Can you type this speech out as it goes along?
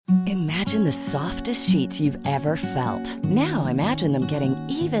Imagine the softest sheets you've ever felt. Now imagine them getting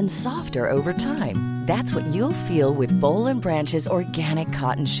even softer over time. That's what you'll feel with Boll & Branch's organic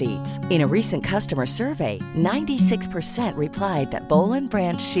cotton sheets. In a recent customer survey, 96% replied that Boll &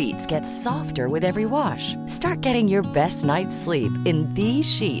 Branch sheets get softer with every wash. Start getting your best night's sleep in these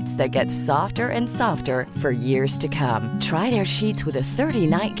sheets that get softer and softer for years to come. Try their sheets with a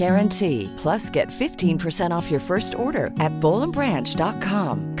 30-night guarantee. Plus, get 15% off your first order at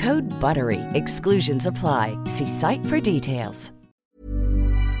bollandbranch.com. Code BUTTERY. Exclusions apply. See site for details.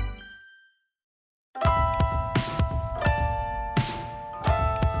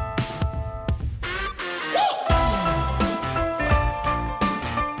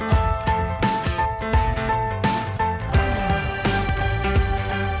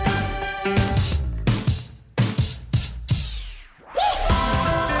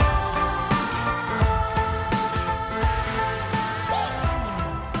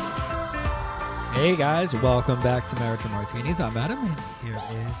 Hey guys, welcome back to Marriage and Martinis. I'm Adam, and here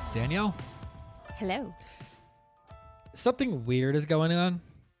is Danielle. Hello. Something weird is going on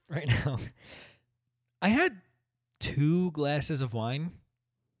right now. I had 2 glasses of wine.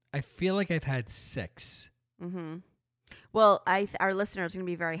 I feel like I've had 6. Mm-hmm. Well, our listeners are going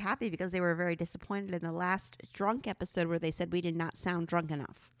to be very happy because they were very disappointed in the last drunk episode where they said we did not sound drunk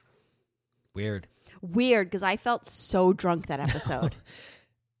enough. Weird, because I felt so drunk that episode.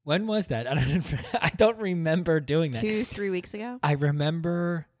 When was that? I don't remember doing that. 2-3 weeks ago? I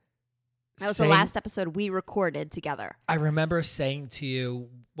remember that was the last episode we recorded together. I remember saying to you,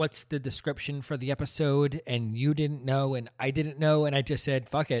 what's the description for the episode? And you didn't know, and I didn't know, and I just said,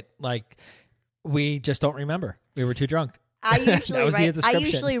 fuck it. Like, we just don't remember. We were too drunk. I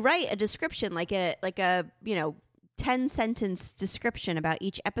usually write a description, like a 10-sentence description about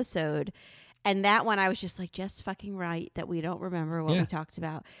each episode. And that one, I was just like, just fucking right that we don't remember what we talked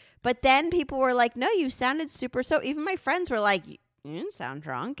about. But then people were like, no, you sounded super. So even my friends were like, you didn't sound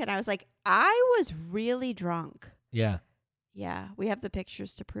drunk. And I was like, I was really drunk. Yeah. Yeah. We have the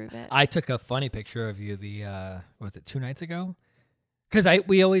pictures to prove it. I took a funny picture of you was it 2 nights ago? Because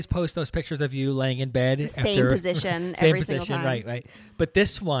we always post those pictures of you laying in bed. Same position every single time. Right. But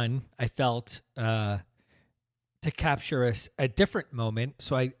this one, I felt... to capture a different moment.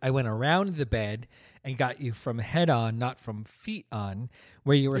 So I went around the bed and got you from head on, not from feet on,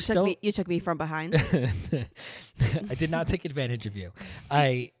 where you were You took me from behind. I did not take advantage of you.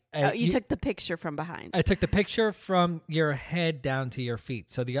 You took the picture from behind. I took the picture from your head down to your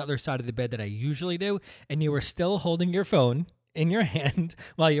feet. So the other side of the bed that I usually do. And you were still holding your phone in your hand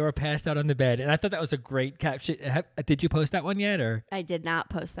while you were passed out on the bed. And I thought that was a great caption. Did you post that one yet? Or I did not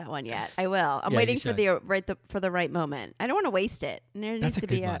post that one yet. I will. I'm waiting for the right moment. I don't want to waste it. And there needs to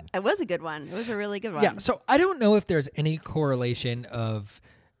be it was a good one. It was a really good one. Yeah. So I don't know if there's any correlation of,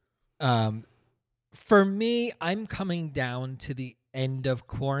 for me, I'm coming down to the end of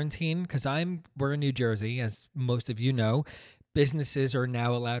quarantine because we're in New Jersey, as most of you know. Businesses are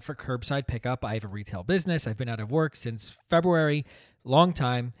now allowed for curbside pickup. I have a retail business. I've been out of work since February, long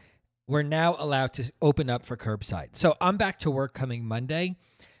time. We're now allowed to open up for curbside. So I'm back to work coming Monday.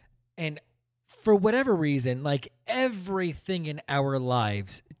 And for whatever reason, like everything in our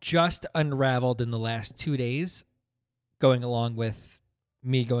lives just unraveled in the last 2 days, going along with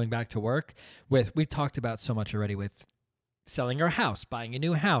me going back to work. We talked about so much already with selling our house, buying a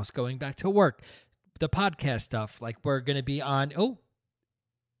new house, going back to work. The podcast stuff, like we're going to be on,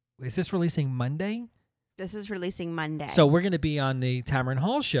 is this releasing Monday? This is releasing Monday. So we're going to be on the Tamron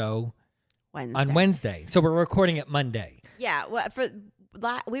Hall show on Wednesday. So we're recording it Monday. Yeah. Well,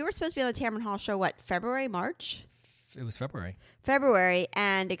 we were supposed to be on the Tamron Hall show, February, March? It was February.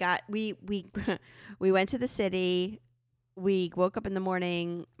 And we went to the city. We woke up in the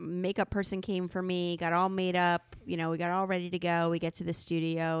morning, makeup person came for me, got all made up, we got all ready to go. We get to the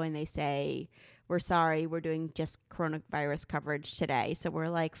studio and they say, we're sorry, we're doing just coronavirus coverage today. So we're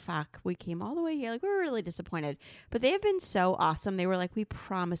like, fuck, we came all the way here. Like, we were really disappointed. But they have been so awesome. They were like, we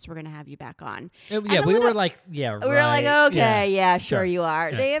promise we're going to have you back on. We were like, yeah, we were like, okay, yeah, sure you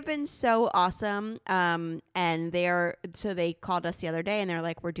are. Yeah. They have been so awesome. And so they called us the other day and they're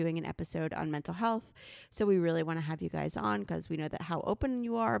like, we're doing an episode on mental health. So we really want to have you guys on because we know that how open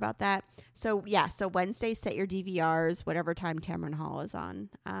you are about that. So yeah, so Wednesday, set your DVRs, whatever time Tamron Hall is on.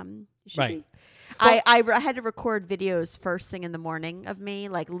 Right. Well, I had to record videos first thing in the morning of me,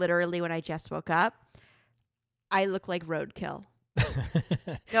 like literally when I just woke up. I look like roadkill.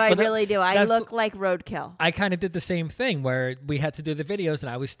 No, I really do. I look like roadkill. I kind of did the same thing where we had to do the videos and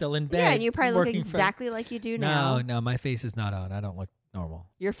I was still in bed. Yeah, and you probably look exactly like you do now. No, my face is not on. I don't look normal.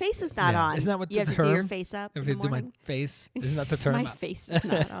 Your face is not Yeah. on. Isn't that what you the have to do your term? face up I have in to the do my morning? face. Isn't that the term? My face is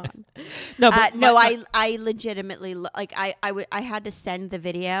not on. No, but No, my- I legitimately like I had to send the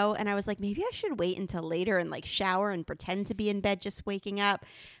video, and I was like, maybe I should wait until later and like shower and pretend to be in bed just waking up.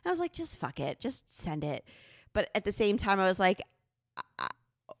 And I was like, just fuck it, just send it. But at the same time, I was like,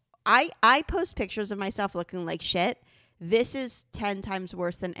 I post pictures of myself looking like shit. This is 10 times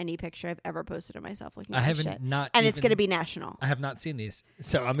worse than any picture I've ever posted of myself looking I like haven't shit. not, And it's even- going to be national. I have not seen these,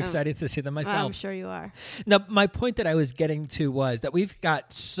 so I'm excited to see them myself. I'm sure you are. Now, my point that I was getting to was that we've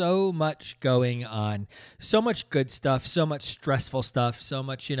got so much going on, so much good stuff, so much stressful stuff, so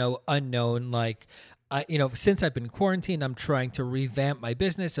much, unknown. Like, since I've been quarantined, I'm trying to revamp my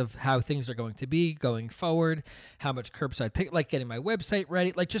business of how things are going to be going forward, how much curbside pick, like getting my website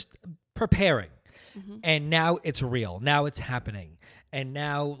ready, like just preparing. Mm-hmm. And now it's real. Now it's happening. And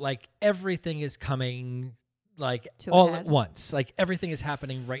now, like, everything is coming, like, To a all head. at once. Like, everything is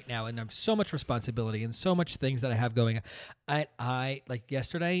happening right now. And I have so much responsibility and so much things that I have going on. I like,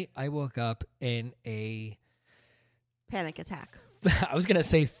 yesterday, I woke up in a... Panic attack. I was going to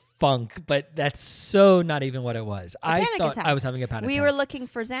say funk, but that's so not even what it was. I panic thought attack. I was having a panic We attack. were looking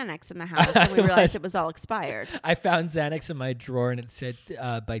for Xanax in the house, and we I realized was. it was all expired. I found Xanax in my drawer, and it said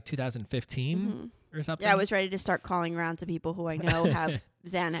by 2015 or something. Yeah, I was ready to start calling around to people who I know have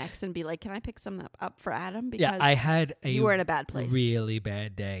Xanax and be like, "Can I pick some up for Adam?" Because Yeah, I had a you were in a bad place. really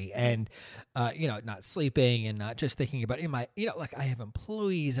bad day, and not sleeping and not just thinking about like I have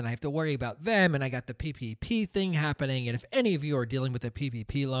employees and I have to worry about them, and I got the PPP thing happening, and if any of you are dealing with a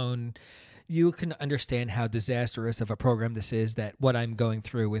PPP loan, you can understand how disastrous of a program this is. That what I'm going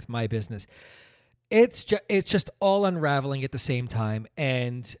through with my business, it's just all unraveling at the same time,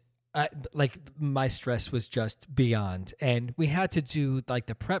 and. Like my stress was just beyond, and we had to do like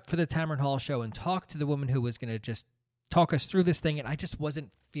the prep for the Tamron Hall show and talk to the woman who was going to just talk us through this thing, and I just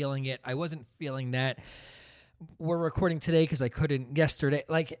wasn't feeling it. I wasn't feeling that. We're recording today because I couldn't yesterday.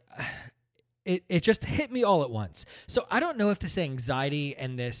 Like it just hit me all at once. So I don't know if this anxiety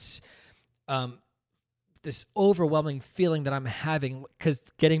and this overwhelming feeling that I'm having, because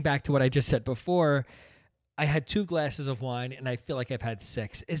getting back to what I just said before, I had 2 glasses of wine and I feel like I've had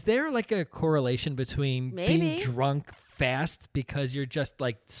 6. Is there like a correlation between being Maybe. drunk fast because you're just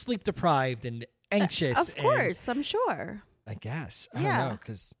like sleep deprived and anxious? Of course, I'm sure. I guess. I Yeah. don't know,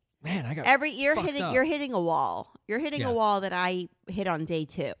 because man, I got You're fucked hitting up. you're hitting a wall. You're hitting Yeah. a wall that I hit on day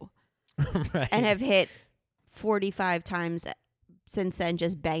 2 right. and have hit 45 times since then,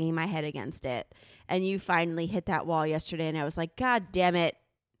 just banging my head against it. And you finally hit that wall yesterday, and I was like, God damn it.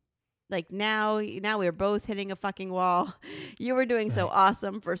 Like now we're both hitting a fucking wall. You were doing so Right.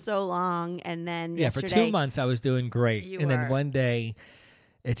 awesome for so long, and then Yeah, for yesterday, 2 months I was doing great, You and were. then one day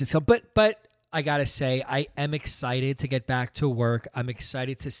it just. But I gotta say, I am excited to get back to work. I'm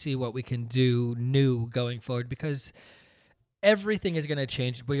excited to see what we can do new going forward, because everything is going to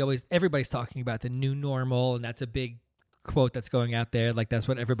change. Everybody's talking about the new normal, and that's a big quote that's going out there. Like that's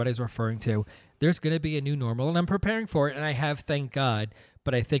what everybody's referring to. There's going to be a new normal, and I'm preparing for it, and I have, thank God.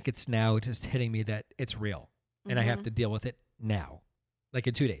 But I think it's now just hitting me that it's real, and I have Mhm. to deal with it now, like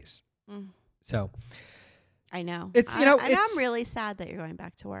in 2 days. Mm. So I know. It's, And it's- I'm really sad that you're going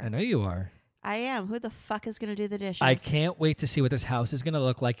back to work. I know you are. I am. Who the fuck is going to do the dishes? I can't wait to see what this house is going to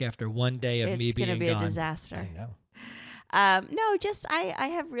look like after one day of It's me going to being be a gone. disaster. I know. No, just I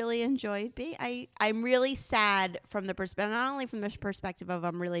have really enjoyed being. I'm really sad from the perspective, not only from the perspective of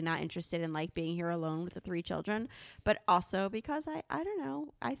I'm really not interested in like being here alone with the 3 children, but also because I don't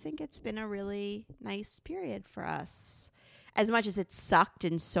know. I think it's been a really nice period for us. As much as it sucked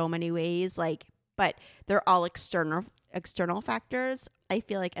in so many ways, but they're all external factors. I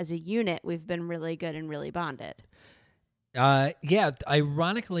feel like as a unit, we've been really good and really bonded. Yeah.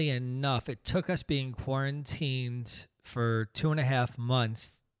 Ironically enough, it took us being quarantined for 2.5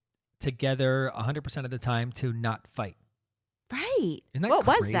 months together 100% of the time to not fight. Right. Isn't that What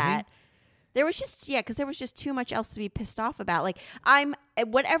was crazy? that? There was just because there was just too much else to be pissed off about. Like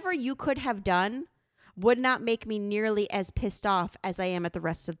whatever you could have done would not make me nearly as pissed off as I am at the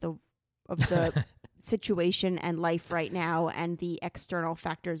rest of the situation and life right now and the external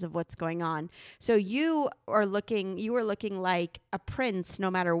factors of what's going on. So you were looking like a prince no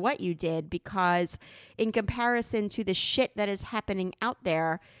matter what you did, because in comparison to the shit that is happening out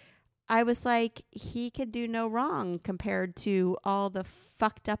there, I was like, he could do no wrong compared to all the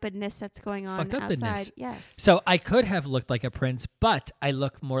fucked upness that's going on Fucked upness. outside. Yes. So I could have looked like a prince, but I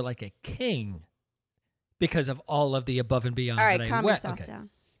look more like a king because of all of the above and beyond. All right, that calm I yourself down.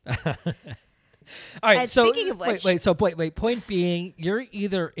 All right. And So speaking of which- wait. Point being, you're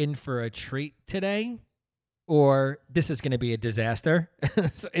either in for a treat today, or this is going to be a disaster.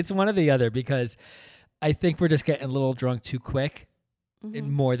 It's one or the other, because I think we're just getting a little drunk too quick, and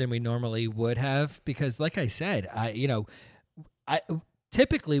more than we normally would have. Because, like I said, I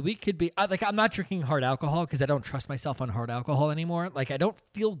typically we could be like, I'm not drinking hard alcohol because I don't trust myself on hard alcohol anymore. Like, I don't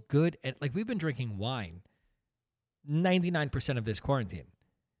feel good, and like we've been drinking wine 99% of this quarantine,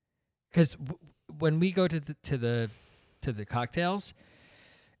 because when we go to the cocktails,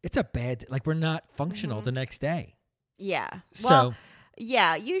 it's a bad, like, we're not functional the next day. Yeah. So, well,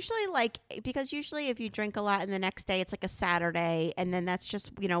 yeah, usually because usually if you drink a lot and the next day it's like a Saturday, and then that's just,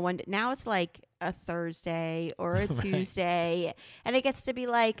 now it's like a Thursday or a Tuesday, and it gets to be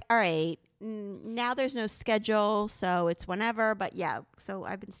like, all right, now there's no schedule, so it's whenever. But yeah, so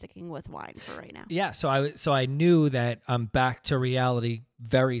I've been sticking with wine for right now. Yeah, so I knew that I'm back to reality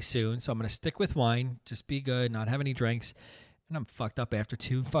very soon, so I'm going to stick with wine, just be good, not have any drinks. And I'm fucked up after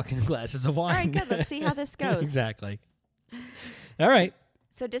 2 fucking glasses of wine. All right, good. Let's see how this goes. Exactly. All right.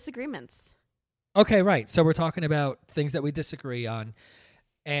 So disagreements. Okay, right. So we're talking about things that we disagree on.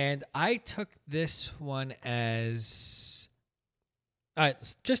 And I took this one as,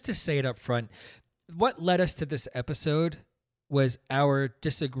 just to say it up front, what led us to this episode was our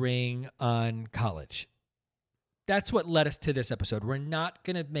disagreeing on college. That's what led us to this episode. We're not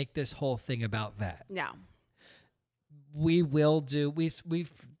going to make this whole thing about that. No. We will do,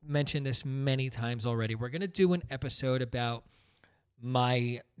 we've mentioned this many times already. We're going to do an episode about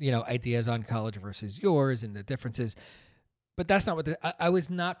my, ideas on college versus yours and the differences. But that's not what I was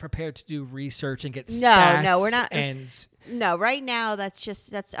not prepared to do research and get stats. No, we're not. And no, right now that's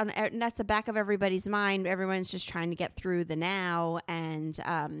the back of everybody's mind. Everyone's just trying to get through the now, and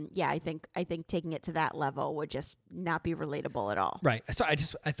I think taking it to that level would just not be relatable at all. Right. So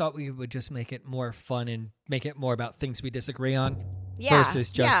I thought we would just make it more fun and make it more about things we disagree on. Yeah.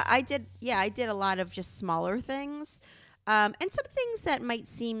 Versus just I did a lot of just smaller things. And some things that might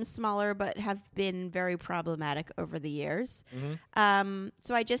seem smaller but have been very problematic over the years. Mm-hmm.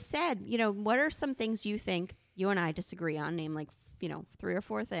 So I just said, what are some things you think you and I disagree on? Name 3 or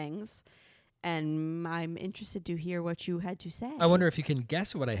 4 things. And I'm interested to hear what you had to say. I wonder if you can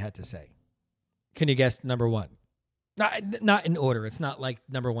guess what I had to say. Can you guess number 1? Not in order. It's not like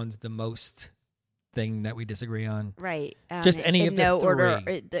number 1's the most thing that we disagree on. Right. Just any of the no 3.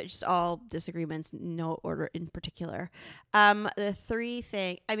 Order. Just all disagreements, no order in particular. The 3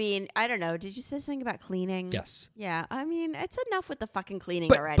 thing, I don't know. Did you say something about cleaning? Yes. Yeah. It's enough with the fucking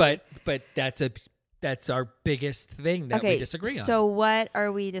cleaning already. But that's our biggest thing that we disagree on. So what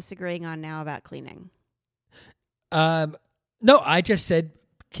are we disagreeing on now about cleaning? No, I just said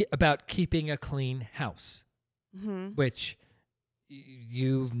about keeping a clean house, which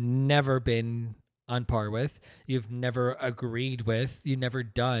you've never been on par with, you've never agreed with, you've never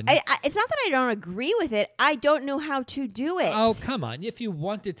done. It's not that I don't agree with it. I don't know how to do it. Oh, come on. If you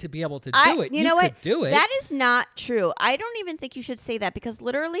wanted to be able to do it, you could do it. That is not true. I don't even think you should say that, because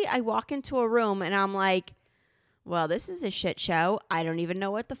literally I walk into a room and I'm like, well, this is a shit show. I don't even know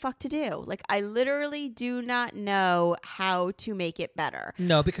what the fuck to do. Like, I literally do not know how to make it better.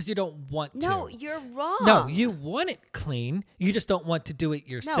 No, because you don't want to. No, you're wrong. No, you want it clean. You just don't want to do it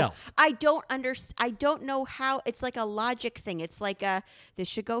yourself. No, I don't know how. It's like a logic thing. It's like this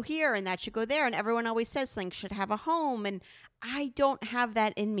should go here and that should go there. And everyone always says things should have a home. And I don't have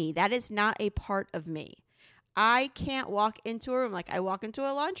that in me. That is not a part of me. I can't walk into a room. Like, I walk into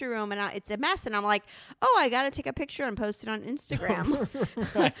a laundry room and it's a mess, and I'm like, oh, I got to take a picture and post it on Instagram.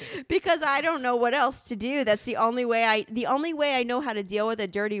 Right. Because I don't know what else to do. That's the only way I know how to deal with a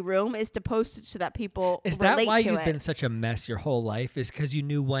dirty room is to post it so that people Is relate that why to you've it. been such a mess your whole life? Is because you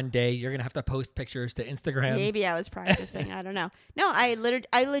knew one day you're going to have to post pictures to Instagram? Maybe I was practicing. I don't know. No, I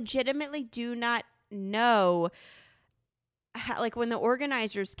legitimately do not know how, like, when the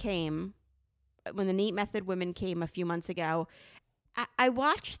organizers came, when the Neat Method women came a few months ago, I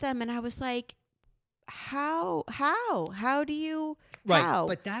watched them and I was like, how do you, right? how?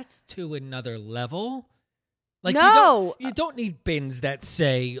 But that's to another level. Like, no, you don't need bins that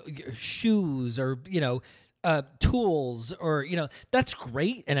say shoes or tools or that's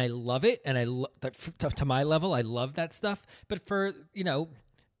great, and I love it, and to my level, I love that stuff. But for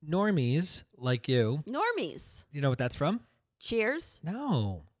normies like you, normies, you know what that's from? Cheers.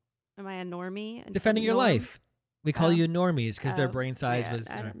 No. Am I a normie? Defending Your Life. We call you normies because their brain size yeah, was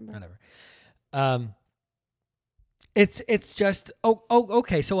whatever. It's just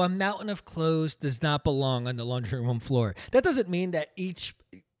okay. So a mountain of clothes does not belong on the laundry room floor. That doesn't mean that each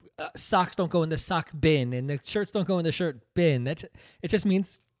socks don't go in the sock bin and the shirts don't go in the shirt bin. It just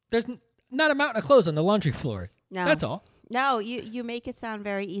means there's not a mountain of clothes on the laundry floor. No. That's all. No, you make it sound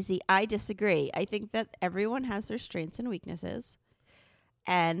very easy. I disagree. I think that everyone has their strengths and weaknesses.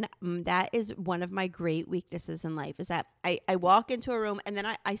 And that is one of my great weaknesses in life is that I walk into a room and then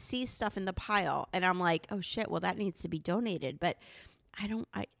I see stuff in the pile and I'm like, oh shit, well that needs to be donated. But I don't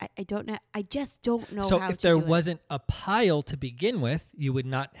know. I just don't know So how if to there do it. wasn't a pile to begin with, you would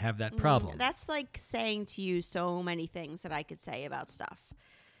not have that problem. That's like saying to you so many things that I could say about stuff.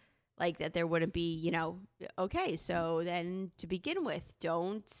 Like that there wouldn't be, okay, so then to begin with,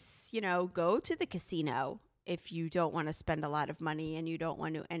 don't, go to the casino if you don't want to spend a lot of money and you don't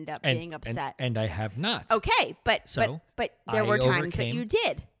want to end up being upset. And I have not. Okay, but there were times that you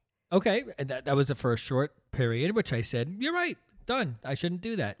did. Okay, and that was for a short period, which I said, you're right, done. I shouldn't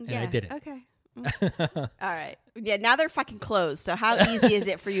do that, and I didn't. Okay. All right. Yeah, now they're fucking closed. So how easy is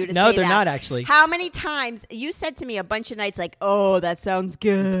it for you to say No, that? they're not actually. How many times you said to me a bunch of nights like, "Oh, that sounds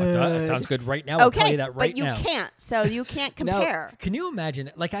good." That sounds good right now. I'll tell you that right now. But you can't. So you can't compare. Now, can you imagine?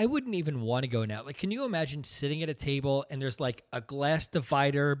 Like, I wouldn't even want to go now. Like, can you imagine sitting at a table and there's like a glass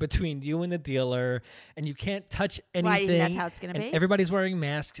divider between you and the dealer, and you can't touch anything? Why do you think that's how it's going to be? Everybody's wearing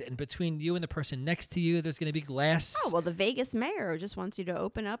masks, and between you and the person next to you, there's going to be glass. Oh well, the Vegas mayor just wants you to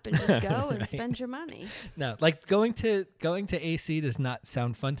open up and just go and spend your money. No, like going to AC does not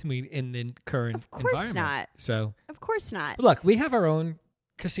sound fun to me in the current environment. Of course not. So of course not. Look, we have our own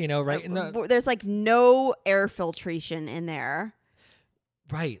casino right in the there's like no air filtration in there.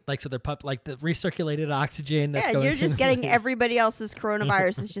 Right, like so they're like the recirculated oxygen. That's going you're through just the getting place. Everybody else's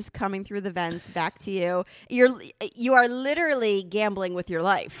coronavirus is just coming through the vents back to you. You are literally gambling with your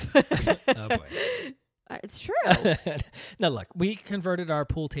life. Oh boy. It's true. Now, look, we converted our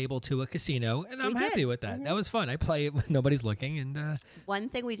pool table to a casino, and I'm happy with that. Mm-hmm. That was fun. I play it when nobody's looking. And one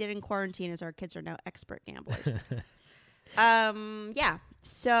thing we did in quarantine is our kids are now expert gamblers. Yeah.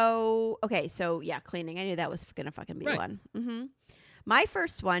 So, okay. So, yeah, cleaning. I knew that was going to fucking be one. Mm-hmm. My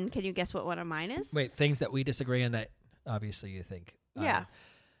first one, can you guess what one of mine is? Wait, things that we disagree on that obviously you think. Yeah.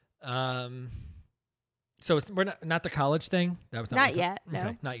 So we're not the college thing? That was not yet. No.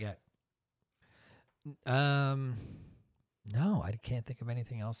 Okay, not yet. No, I can't think of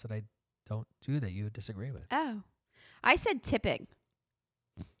anything else that I don't do that you would disagree with. Oh, I said tipping.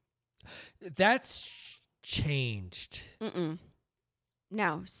 That's changed.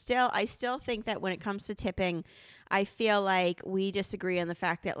 No, I still think that when it comes to tipping, I feel like we disagree on the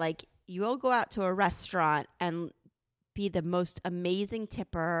fact that like you'll go out to a restaurant and be the most amazing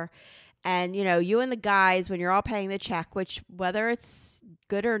tipper. And, you and the guys, when you're all paying the check, which whether it's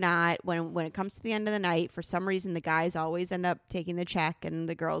good or not, when it comes to the end of the night, for some reason, the guys always end up taking the check and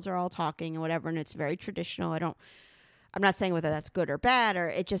the girls are all talking and whatever. And it's very traditional. I'm not saying whether that's good or bad, or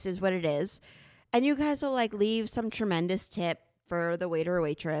it just is what it is. And you guys will like leave some tremendous tip for the waiter or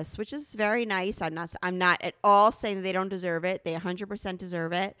waitress, which is very nice. I'm not at all saying they don't deserve it. They 100%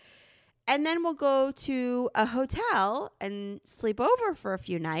 deserve it. And then we'll go to a hotel and sleep over for a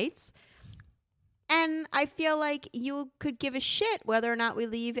few nights. And I feel like you could give a shit whether or not we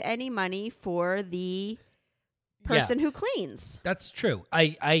leave any money for the person who cleans. That's true.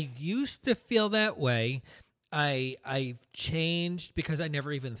 I used to feel that way. I've changed because I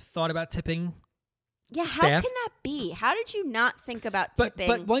never even thought about tipping. Yeah, staff. How can that be? How did you not think about tipping?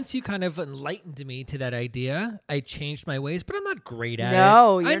 But once you kind of enlightened me to that idea, I changed my ways. But I'm not great at it.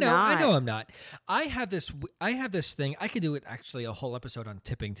 No, you're not. I know I'm not. I have this thing. I could do it actually a whole episode on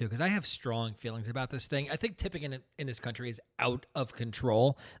tipping too, because I have strong feelings about this thing. I think tipping in this country is out of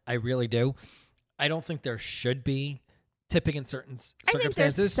control. I really do. I don't think there should be tipping in certain circumstances. I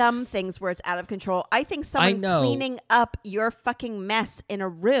think there's some things where it's out of control. I think someone cleaning up your fucking mess in a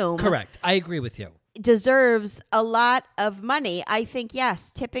room. Correct. I agree with you. Deserves a lot of money. I think,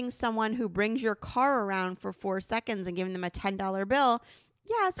 yes, tipping someone who brings your car around for 4 seconds and giving them a $10 bill,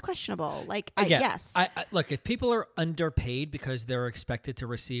 yeah, it's questionable. Like, yes. I look, if people are underpaid because they're expected to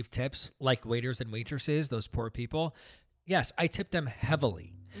receive tips, like waiters and waitresses, those poor people, yes, I tip them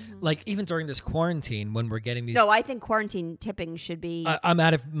heavily. Mm-hmm. Like, even during this quarantine, when we're getting these... No, I think quarantine tipping should be... I'm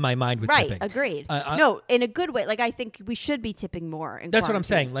out of my mind with tipping. Right, agreed. No, in a good way. Like, I think we should be tipping more in That's quarantine. what I'm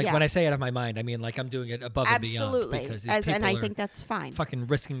saying. Like, when I say out of my mind, I mean, like, I'm doing it above and beyond. Absolutely. Because these people and I think that's fine. Fucking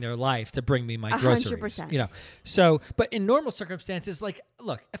risking their life to bring me my groceries. 100%. So, but in normal circumstances, like,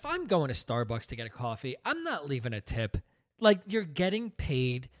 look, if I'm going to Starbucks to get a coffee, I'm not leaving a tip. Like, you're getting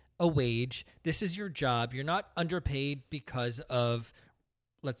paid a wage. This is your job. You're not underpaid because of...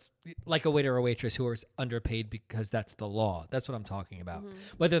 like a waiter or waitress who is underpaid because that's the law. That's what I'm talking about. Mm-hmm.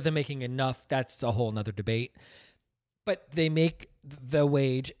 Whether they're making enough, that's a whole nother debate. But they make the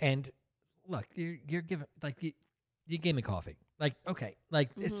wage, and look, you're giving, like, you gave me coffee. Like, okay, like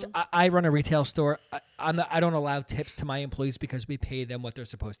I run a retail store. I don't allow tips to my employees because we pay them what they're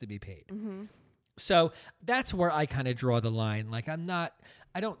supposed to be paid. So that's where I kind of draw the line. Like I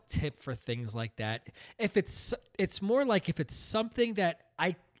don't tip for things like that. If it's more like if it's something that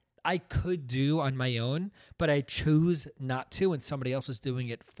I could do on my own, but I choose not to and somebody else is doing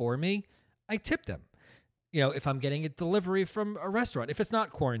it for me, I tip them. You know, if I'm getting a delivery from a restaurant, if it's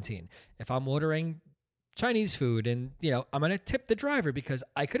not quarantine, if I'm ordering Chinese food and, you know, I'm going to tip the driver because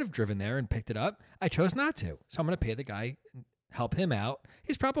I could have driven there and picked it up. I chose not to. So I'm going to pay the guy and help him out.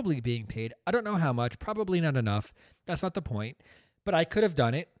 He's probably being paid. I don't know how much, probably not enough. That's not the point. But I could have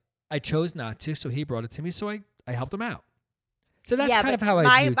done it. I chose not to. So he brought it to me. So I helped him out. So that's kind of how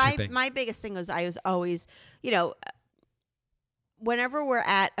I view tipping. My biggest thing was I was always, you know, whenever we're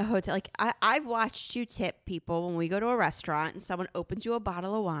at a hotel, like I've watched you tip people when we go to a restaurant and someone opens you a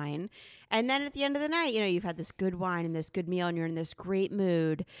bottle of wine. And then at the end of the night, you know, you've had this good wine and this good meal and you're in this great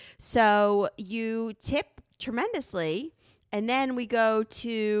mood. So you tip tremendously. And then we go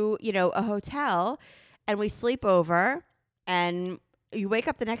to, you know, a hotel and we sleep over and you wake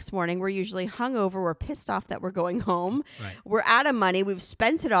up the next morning. We're usually hungover. We're pissed off that we're going home. Right. We're out of money. We've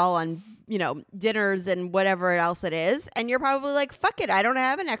spent it all on, you know, dinners and whatever else it is. And you're probably like, fuck it. I don't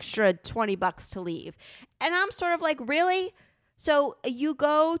have an extra $20 to leave. And I'm sort of like, really? So you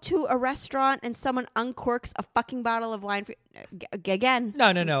go to a restaurant and someone uncorks a fucking bottle of wine for again. No.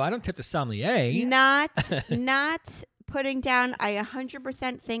 I don't tip the sommelier. Not putting down. I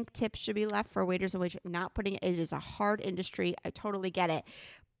 100% think tips should be left for waiters and waitresses. Not putting it. It is a hard industry. I totally get it.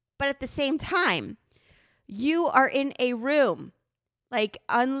 But at the same time, you are in a room, like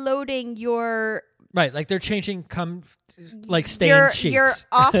unloading your right. Like they're changing stain sheets. Your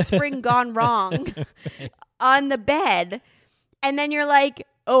offspring gone wrong on the bed, and then you're like,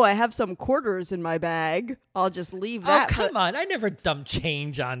 oh, I have some quarters in my bag. I'll just leave that. Oh, come on. I never dump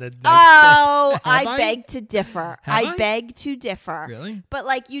change on the nightstand. Oh, I beg to differ. I beg to differ. Really? But,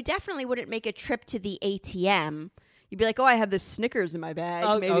 like, you definitely wouldn't make a trip to the ATM. You'd be like, oh, I have this Snickers in my bag.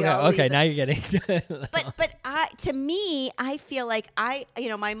 Oh, Maybe okay. Now you're getting... But to me, I feel like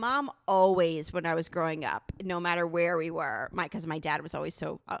my mom always, when I was growing up, no matter where we were, because my dad was always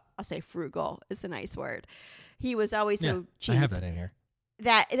so, I'll say frugal is a nice word. He was always so cheap. I have that in here.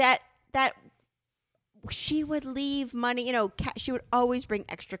 That she would leave money, you know, she would always bring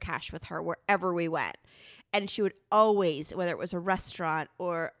extra cash with her wherever we went. And she would always, whether it was a restaurant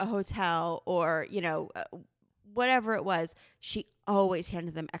or a hotel or, you know, whatever it was, she always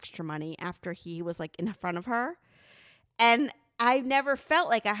handed them extra money after he was like in front of her. And I never felt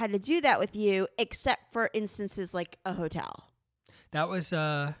like I had to do that with you, except for instances like a hotel. That was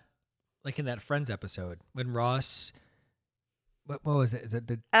like in that Friends episode when Ross... What was it? Is it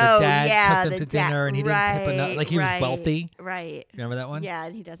the dad took them to dinner and he didn't tip enough? Like he was wealthy. Right. Remember that one? Yeah,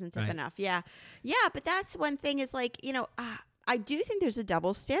 and he doesn't tip enough. Yeah. Yeah, but that's one thing is like, you know, I do think there's a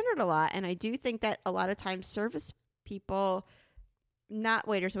double standard a lot. And I do think that a lot of times service people, not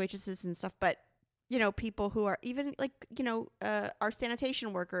waiters and waitresses and stuff, but, you know, people who are even like, you know, our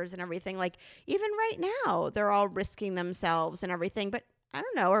sanitation workers and everything, like even right now, they're all risking themselves and everything. But I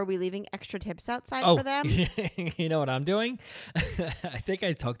don't know. Are we leaving extra tips outside for them? You know what I'm doing? I think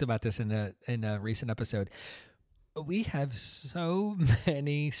I talked about this in a recent episode. We have so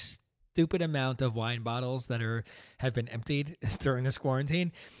many stupid amount of wine bottles that have been emptied during this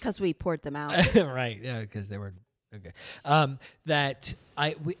quarantine because we poured them out. Right? Yeah, because they were okay. That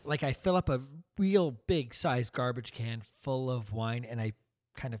I fill up a real big size garbage can full of wine, and I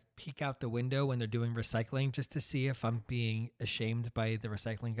kind of peek out the window when they're doing recycling just to see if I'm being ashamed by the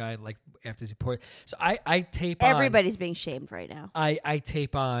recycling guy, like after he pour. So I tape everybody's being shamed right now. I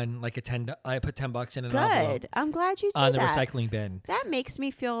tape on like I put $10 in an Good. envelope. I'm glad you did on that. the recycling bin. That makes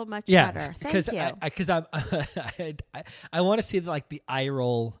me feel much better. Thank you. Because I want to see like the eye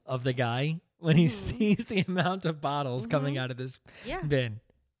roll of the guy when he sees the amount of bottles coming out of this bin.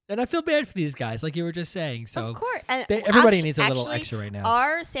 And I feel bad for these guys, like you were just saying. So of course, and everybody needs a little extra right now.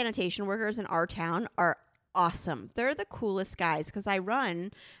 Our sanitation workers in our town are awesome. They're the coolest guys because I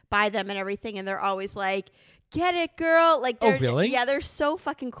run by them and everything, and they're always like, "Get it, girl!" Like, they're, really? Yeah, they're so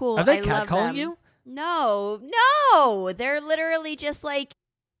fucking cool. Are they catcalling you? No, they're literally just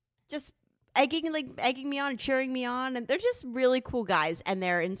egging me on, cheering me on, and they're just really cool guys, and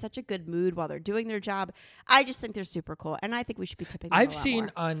they're in such a good mood while they're doing their job. I just think they're super cool, and I think we should be tipping them I've a lot seen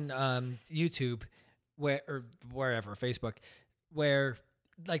more. on YouTube or wherever, Facebook, where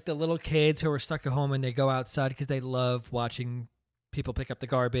like the little kids who are stuck at home and they go outside because they love watching people pick up the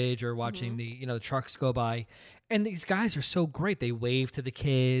garbage or watching the trucks go by. And these guys are so great. They wave to the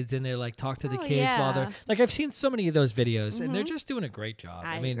kids and they like talk to the kids while they're like, I've seen so many of those videos and they're just doing a great job.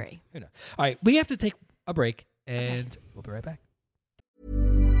 I agree. All right. We have to take a break and we'll be right back.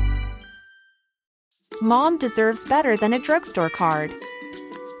 Mom deserves better than a drugstore card.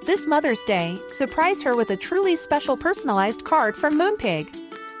 This Mother's Day, surprise her with a truly special personalized card from Moonpig.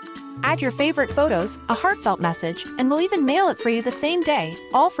 Add your favorite photos, a heartfelt message, and we'll even mail it for you the same day,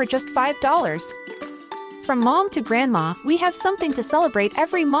 all for just $5. From mom to grandma, we have something to celebrate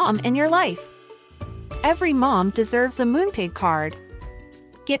every mom in your life. Every mom deserves a Moonpig card.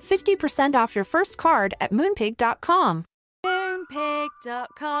 Get 50% off your first card at moonpig.com.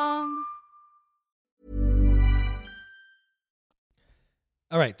 Moonpig.com.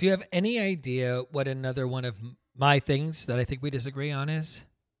 All right. Do you have any idea what another one of my things that I think we disagree on is?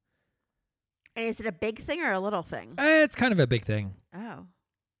 And is it a big thing or a little thing? It's kind of a big thing. Oh,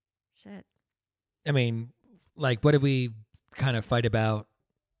 shit. I mean, like, what did we kind of fight about?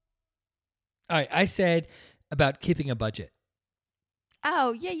 All right. I said about keeping a budget.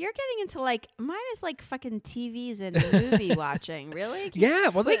 Oh, yeah, you're getting into like, mine is like fucking TVs and movie watching. Really? Yeah,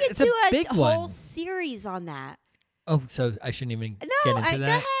 well, we could it's do a big whole one. series on that. Oh, so I shouldn't even No, get into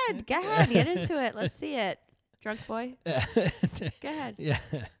that? Go ahead. Get into it. Let's see it. Drunk boy. Go ahead. Yeah.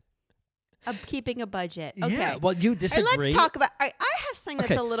 Keeping a budget. Okay. Yeah, well, you All right, disagree. let's talk about, all right, I have something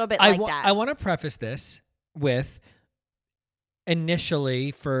that's Okay, a little bit I like that. I want to preface this with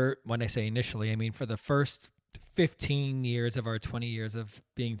initially, when I say initially, I mean for the first 15 years of our 20 years of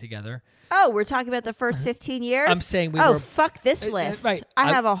being together. Oh, we're talking about the first 15 years? I'm saying we were... were... Oh, fuck this list. Right.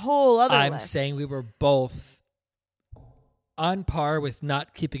 I have a whole other I'm list. saying we were both on par with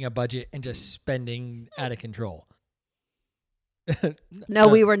not keeping a budget and just spending out of control. No,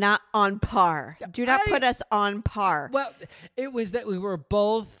 we were not on par. Do not put us on par. Well, it was that we were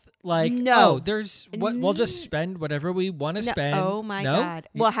both like, No. we'll just spend whatever we want to spend. Oh, my No? God.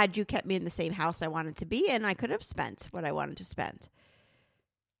 Well, had you kept me in the same house I wanted to be in, I could have spent what I wanted to spend.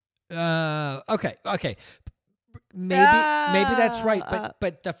 Okay. Maybe that's right,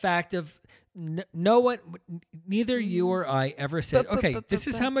 but the fact of no one, neither you or I ever said, okay, this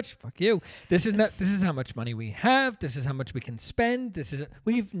is how much. Fuck you. This is how much money we have. This is how much we can spend.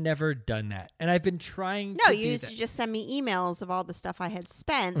 We've never done that, and I've been trying. No, to you do used that. to just send me emails of all the stuff I had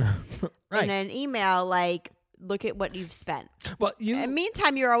spent, Right. and an email like, "Look at what you've spent." Well, In the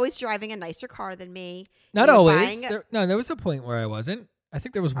meantime, you're always driving a nicer car than me. not You're always. buying There was a point where I wasn't. I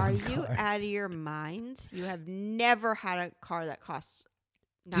think there was one. Are you car. out of your mind? You have never had a car that costs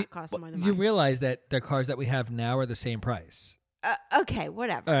more than You mine. realize that the cars that we have now are the same price. Okay,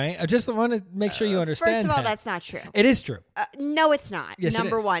 whatever. All right. I just want to make sure you understand. First of all, that. that's not true. It is true. No, it's not. Yes, it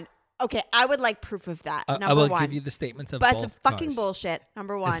Number is. one. Okay, I would like proof of that. I Number will one. give you the statements of But both it's fucking cars. bullshit.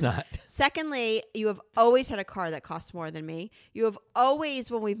 Number one. It's not. Secondly, you have always had a car that costs more than me. You have always,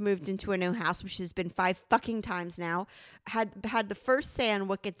 when we've moved into a new house, which has been 5 fucking times now, had the first say on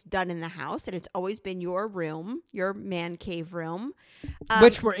what gets done in the house, and it's always been your room, your man cave room,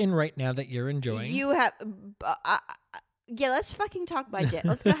 Which we're in right now that you're enjoying. You have. Yeah, let's fucking talk budget.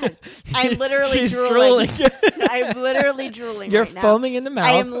 Let's go ahead. I'm literally She's drooling. I'm literally drooling You're right now. foaming in the mouth.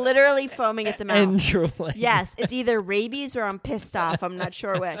 I am literally foaming at the mouth. And drooling. Yes, it's either rabies or I'm pissed off. I'm not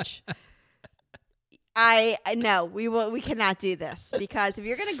sure which. No, we cannot do this because if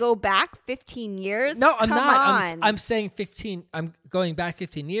you're going to go back 15 years, No, I'm come not. on. I'm saying 15. I'm going back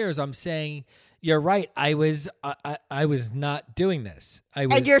 15 years. I'm saying you're right. I was not doing this.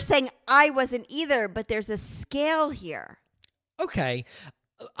 And you're saying I wasn't either, but there's a scale here. okay.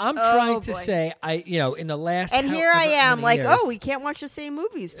 I'm trying to boy. say in the last And here I however am many like, years, oh, we can't watch the same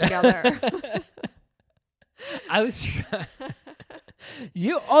movies together. I was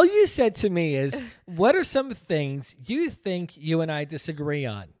all you said to me is, what are some things you think you and I disagree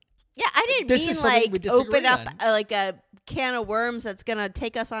on? Yeah, I didn't This is mean something we like disagree open up on. like a can of worms that's going to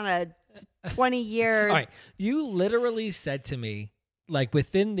take us on a 20-year. All right. You literally said to me, like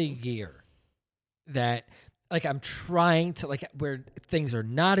within the year, that like I'm trying to where things are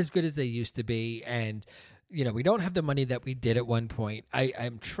not as good as they used to be, and we don't have the money that we did at one point.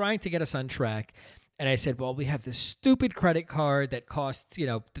 I'm trying to get us on track. And I said, well, we have this stupid credit card that costs,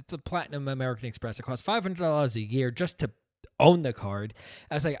 the Platinum American Express. It costs $500 a year just to own the card.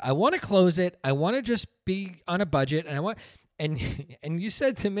 I was like, I want to close it. I want to just be on a budget. And you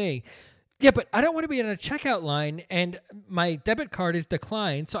said to me, yeah, but I don't want to be in a checkout line and my debit card is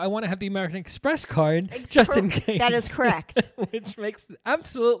declined. So I want to have the American Express card just in case. That is correct. Which makes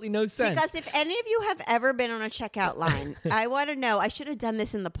absolutely no sense. Because if any of you have ever been on a checkout line, I want to know, I should have done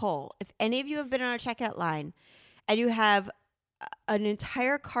this in the poll. If any of you have been on a checkout line and you have an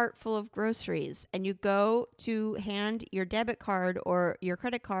entire cart full of groceries and you go to hand your debit card or your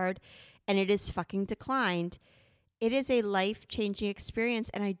credit card and it is fucking declined, it is a life-changing experience.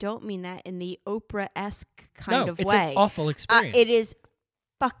 And I don't mean that in the Oprah-esque kind of way. It's an awful experience. It is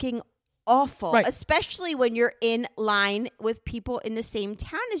fucking awful, Right. especially when you're in line with people in the same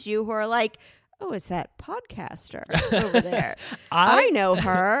town as you who are like, oh, it's that podcaster over there. I know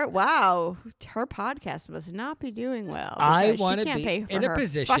her. Wow, her podcast must not be doing well. I want to be in a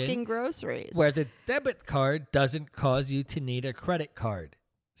position fucking groceries where the debit card doesn't cause you to need a credit card,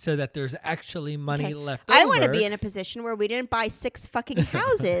 so that there's actually money left over. I want to be in a position where we didn't buy 6 fucking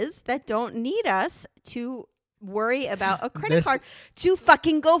houses that don't need us to worry about a credit card to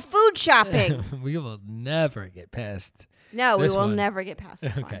fucking go food shopping. We will never get past. No, we this will one. never get past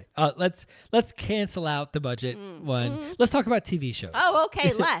this Okay, one. let's cancel out the budget one. Let's talk about TV shows. Oh,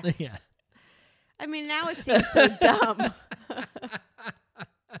 okay, let's. Yeah. I mean, now it seems so dumb.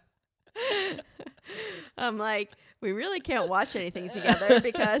 I'm like, we really can't watch anything together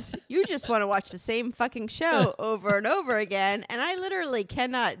because you just want to watch the same fucking show over and over again, and I literally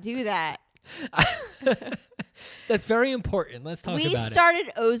cannot do that. That's very important. Let's talk about it. We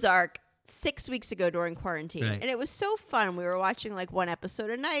started Ozark 6 weeks ago during quarantine, Right. and it was so fun. We were watching like one episode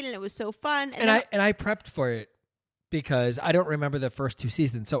a night, and it was so fun. And I prepped for it because I don't remember the first 2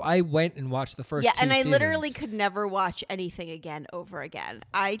 seasons, so I went and watched the first. 2 and I seasons, literally could never watch anything again over again.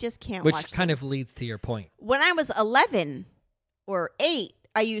 I just can't which watch kind of things. leads to your point. When I was 11 or 8,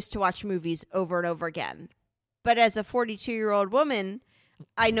 I used to watch movies over and over again. But as a 42-year-old woman,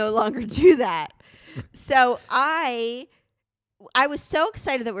 I no longer do that. So I was so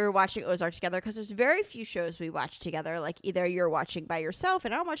excited that we were watching Ozark together because there's very few shows we watch together. Like either you're watching by yourself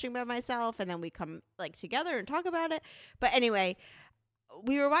and I'm watching by myself, and then we come like together and talk about it. But anyway,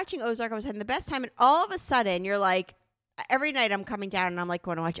 we were watching Ozark. I was having the best time, and all of a sudden you're like, every night I'm coming down and I'm like,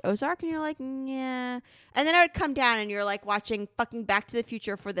 want to watch Ozark? And you're like, yeah. And then I would come down and you're like watching fucking Back to the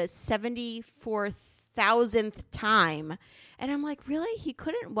Future for the 74,000th time. And I'm like, really? He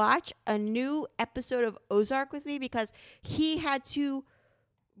couldn't watch a new episode of Ozark with me because he had to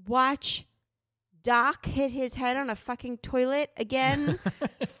watch Doc hit his head on a fucking toilet again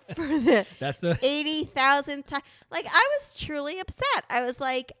for the That's the 80,000 times. Like, I was truly upset. I was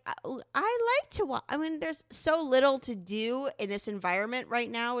like, I like to watch. I mean, there's so little to do in this environment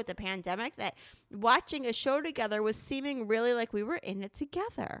right now with the pandemic that watching a show together was seeming really like we were in it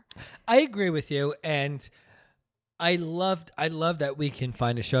together. I agree with you, and I love that we can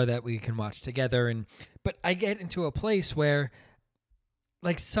find a show that we can watch together, but I get into a place where,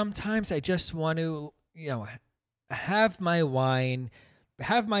 like, sometimes I just want to, have my wine,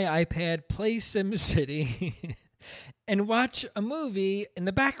 have my iPad, play SimCity, and watch a movie in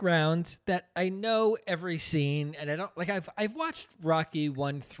the background that I know every scene, and I don't like. I've watched Rocky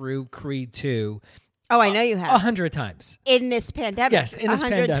 1 through Creed 2. Oh, I know you have 100 times. in this pandemic. Yes, in this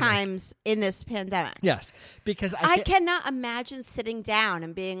 100 pandemic. times in this pandemic. Yes, because I cannot imagine sitting down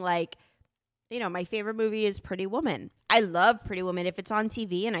and being like, my favorite movie is Pretty Woman. I love Pretty Woman. If it's on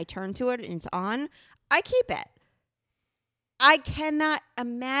TV and I turn to it and it's on, I keep it. I cannot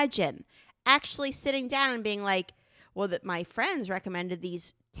imagine actually sitting down and being like, well, that my friends recommended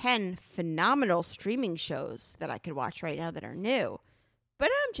these 10 phenomenal streaming shows that I could watch right now that are new. But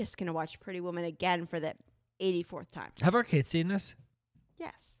I'm just going to watch Pretty Woman again for the 84th time. Have our kids seen this?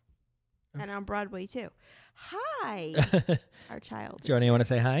 Yes. And on Broadway, too. Hi, our child. Joni, you want to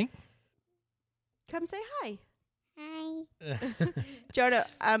say hi? Come say hi. Hi. Jonah,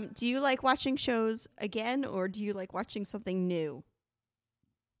 do you like watching shows again, or do you like watching something new?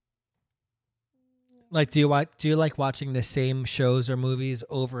 Like, do you like watching the same shows or movies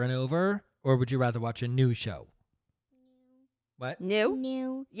over and over, or would you rather watch a new show? What? New?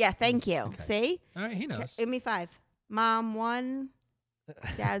 New. Yeah, thank you. Okay. See? All right, he knows. Give me 5. Mom 1,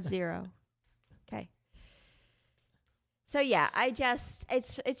 Dad 0. Okay. So yeah,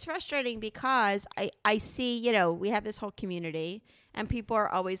 it's frustrating because I see, we have this whole community and people are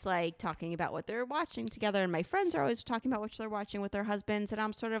always like talking about what they're watching together, and my friends are always talking about what they're watching with their husbands, and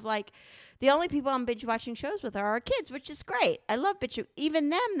I'm sort of like, the only people I'm binge watching shows with are our kids, which is great. I love binge. Even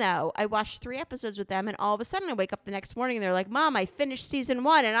them though, I watched 3 episodes with them, and all of a sudden I wake up the next morning and they're like, Mom, I finished season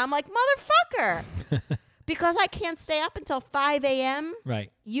 1, and I'm like, motherfucker. Because I can't stay up until 5 a.m.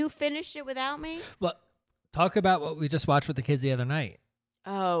 Right. You finished it without me? Well, talk about what we just watched with the kids the other night.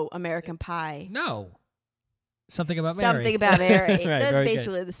 Oh, American Pie. No. Something About Mary. Something About Mary. Right, That's very good.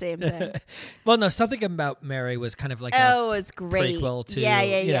 basically the same thing. Well, no, Something About Mary was kind of like Oh, a it's great. prequel to,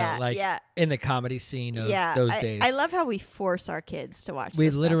 Yeah, like yeah. in the comedy scene of those days. I love how we force our kids to watch We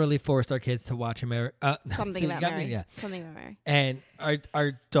this stuff. literally forced our kids to watch Something see, About you got Mary. me, yeah. Something About Mary. And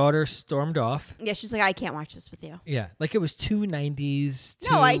our daughter stormed off. Yeah, she's like, I can't watch this with you. Yeah, like it was too 90s.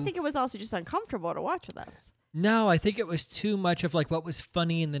 No, I think it was also just uncomfortable to watch with us. No, I think it was too much of like what was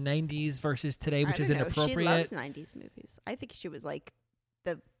funny in the 90s versus today, which I is don't know. inappropriate. She loves 90s movies. I think she was like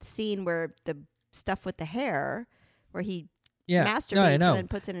the scene where the stuff with the hair, where he masturbates no, I know. and then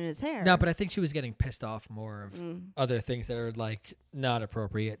puts it in his hair. No, but I think she was getting pissed off more of Mm. other things that are like not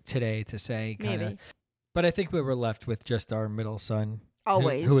appropriate today to say. Kind of. Maybe. But I think we were left with just our middle son,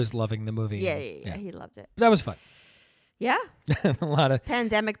 Always. who was loving the movie. Yeah, and- yeah, he loved it. That was fun. Yeah. A lot of.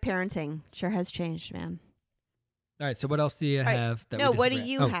 Pandemic parenting sure has changed, man. All right. So what else do you right. have? That No, we what do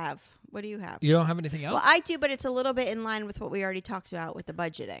disagree you on? have? What do you have? You don't have anything else? Well, I do, but it's a little bit in line with what we already talked about with the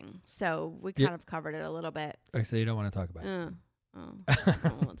budgeting. So we Yeah. kind of covered it a little bit. Oh, so you don't want to talk about it. I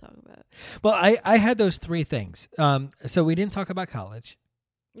don't want to talk about it. Well, I had those three things. So we didn't talk about college.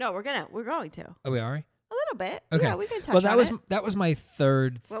 No, we're going to. Oh, we are? A little bit. Okay. Yeah, we can touch Well, that on was it. that was my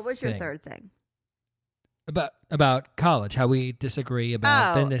third. What was your thing. third thing? About college, how we disagree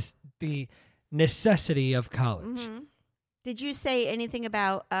about Oh. the necessity of college. Mhm. Did you say anything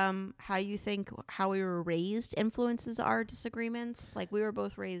about how you think how we were raised influences our disagreements? Like we were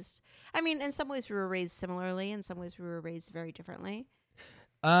both raised. I mean, in some ways we were raised similarly. In some ways we were raised very differently.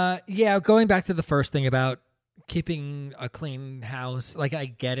 Yeah, going back to the first thing about keeping a clean house, like I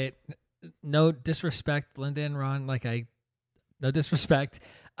get it. No disrespect, Linda and Ron. No disrespect.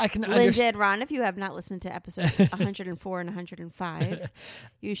 I can Linda understand. and Ron, if you have not listened to episodes 104 and 105,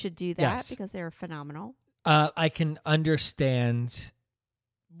 you should do that Yes. because they are phenomenal. I can understand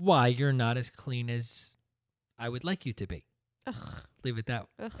why you're not as clean as I would like you to be. Ugh. Leave it Ugh.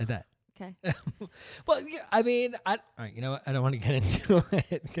 at that. Okay. Well, yeah, I mean, all right, you know what? I don't want to get into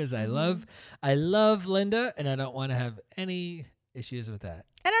it because I love Linda, and I don't want to have any issues with that.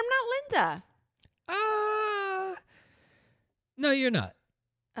 And I'm not Linda. No, you're not.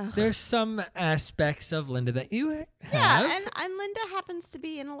 Ugh. There's some aspects of Linda that you have. Yeah, and Linda happens to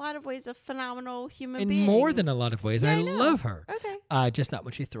be in a lot of ways a phenomenal human being. in more than a lot of ways. Yeah, I I know. love her. Okay. Just not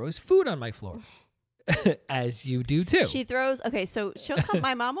when she throws food on my floor, as you do too. She throws. Okay, so she'll come.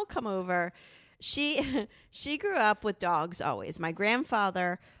 My mom will come over. She grew up with dogs always. My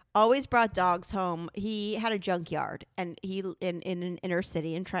grandfather always brought dogs home. He had a junkyard, and he in an inner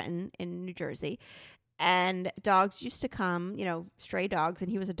city in Trenton, in New Jersey. And dogs used to come, stray dogs, and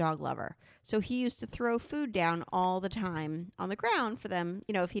he was a dog lover. So he used to throw food down all the time on the ground for them.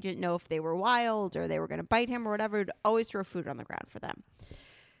 If he didn't know if they were wild or they were going to bite him or whatever, he'd always throw food on the ground for them.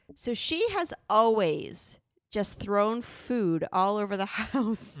 So she has always just thrown food all over the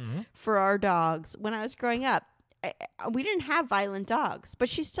house for our dogs. When I was growing up, we didn't have violent dogs, but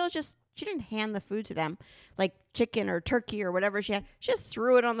she didn't hand the food to them like chicken or turkey or whatever she had. She just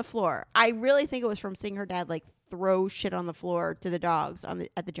threw it on the floor. I really think it was from seeing her dad throw shit on the floor to the dogs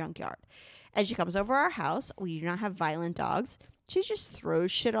at the junkyard. And she comes over our house. We do not have violent dogs. She just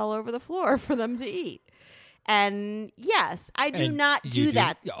throws shit all over the floor for them to eat. And yes, I do not do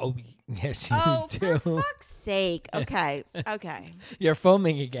that. Oh, yes, you Oh, do. for fuck's sake. Okay. Okay. You're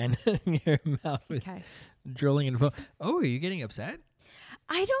foaming again. Your mouth is Okay. drilling in foam. Oh, are you getting upset?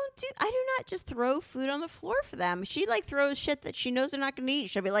 I do not just throw food on the floor for them. She throws shit that she knows they're not going to eat.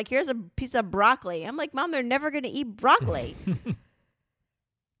 She'll be like, here's a piece of broccoli. I'm like, Mom, they're never going to eat broccoli.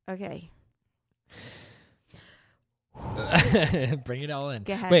 Okay. Bring it all in.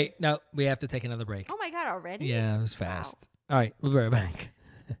 Go ahead. Wait, no, we have to take another break. Oh my God, already? Yeah, it was fast. All right, we'll be right back.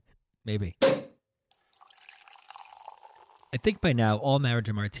 Maybe. I think by now all Marriage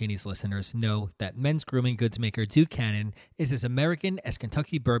and Martinis listeners know that men's grooming goods maker Duke Cannon is as American as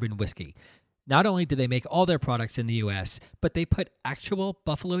Kentucky bourbon whiskey. Not only do they make all their products in the U.S., but they put actual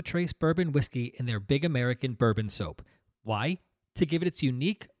Buffalo Trace bourbon whiskey in their Big American bourbon soap. Why? To give it its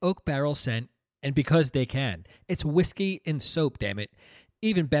unique oak barrel scent, and because they can. It's whiskey in soap, damn it.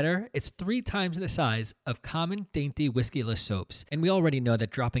 Even better, it's 3 times the size of common, dainty, whiskey-less soaps. And we already know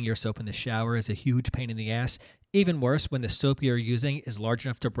that dropping your soap in the shower is a huge pain in the ass. Even worse, when the soap you're using is large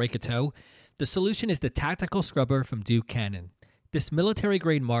enough to break a toe. The solution is the Tactical Scrubber from Duke Cannon. This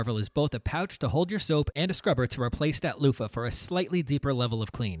military-grade marvel is both a pouch to hold your soap and a scrubber to replace that loofah for a slightly deeper level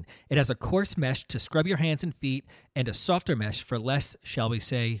of clean. It has a coarse mesh to scrub your hands and feet and a softer mesh for less, shall we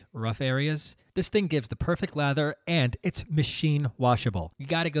say, rough areas. This thing gives the perfect lather, and it's machine washable. You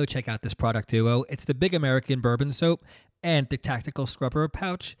gotta go check out this product duo. It's the Big American Bourbon Soap and the Tactical Scrubber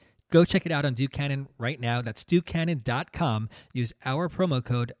pouch. Go check it out on Duke Cannon right now. That's DukeCannon.com. Use our promo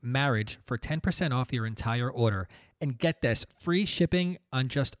code MARRIAGE for 10% off your entire order. And get this, free shipping on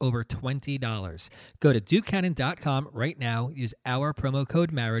just over $20. Go to DukeCannon.com right now. Use our promo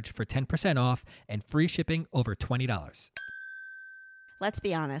code MARRIAGE for 10% off and free shipping over $20. Let's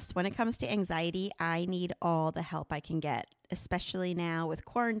be honest, when it comes to anxiety, I need all the help I can get, especially now with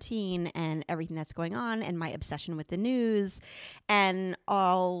quarantine and everything that's going on and my obsession with the news and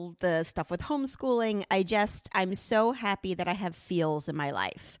all the stuff with homeschooling. I'm so happy that I have Feels in my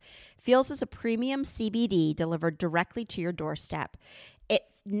life. Feels is a premium CBD delivered directly to your doorstep. It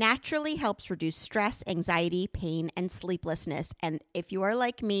naturally helps reduce stress, anxiety, pain, and sleeplessness. And if you are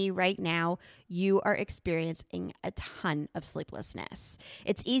like me right now, you are experiencing a ton of sleeplessness.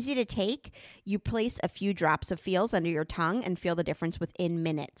 It's easy to take. You place a few drops of Feels under your tongue and feel the difference within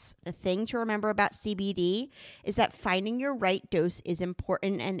minutes. The thing to remember about CBD is that finding your right dose is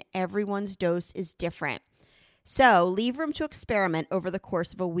important and everyone's dose is different. So leave room to experiment over the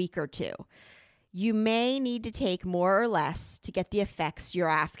course of a week or two. You may need to take more or less to get the effects you're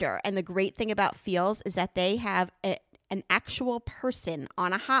after. And the great thing about Feels is that they have an actual person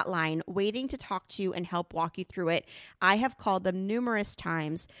on a hotline waiting to talk to you and help walk you through it. I have called them numerous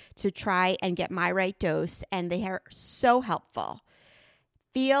times to try and get my right dose, and they are so helpful.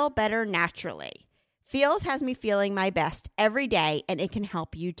 Feel better naturally. Feels has me feeling my best every day, and it can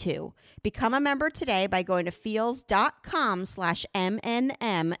help you too. Become a member today by going to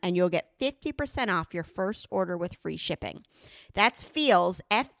feels.com/MNM, and you'll get 50% off your first order with free shipping. That's Feels,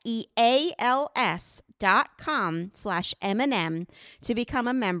 FEALS.com/MNM to become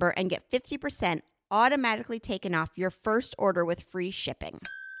a member and get 50% automatically taken off your first order with free shipping.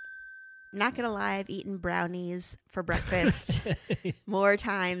 Not going to lie, I've eaten brownies for breakfast more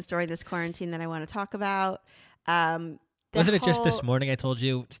times during this quarantine than I want to talk about. Wasn't it just this morning I told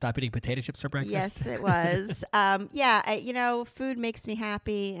you stop eating potato chips for breakfast? Yes, it was. Food makes me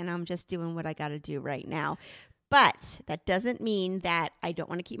happy, and I'm just doing what I got to do right now. But that doesn't mean that I don't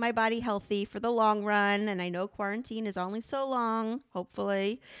want to keep my body healthy for the long run. And I know quarantine is only so long,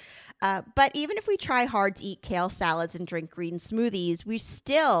 hopefully. But even if we try hard to eat kale salads and drink green smoothies, we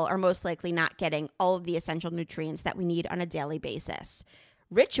still are most likely not getting all of the essential nutrients that we need on a daily basis.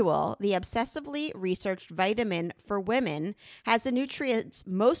 Ritual, the obsessively researched vitamin for women, has the nutrients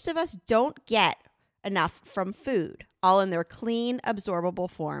most of us don't get enough from food, all in their clean, absorbable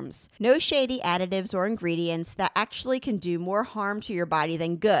forms. No shady additives or ingredients that actually can do more harm to your body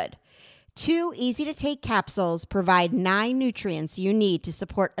than good. 2 easy-to-take capsules provide 9 nutrients you need to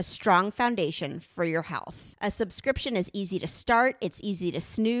support a strong foundation for your health. A subscription is easy to start. It's easy to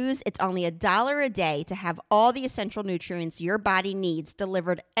snooze. It's only $1 a day to have all the essential nutrients your body needs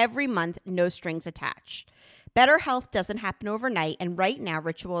delivered every month, no strings attached. Better health doesn't happen overnight, and right now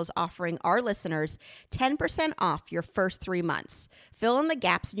Ritual is offering our listeners 10% off your first 3 months. Fill in the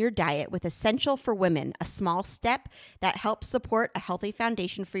gaps in your diet with Essential for Women, a small step that helps support a healthy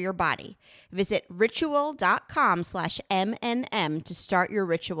foundation for your body. Visit ritual.com/MNM to start your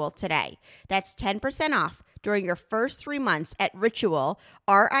ritual today. That's 10% off during your first 3 months at Ritual,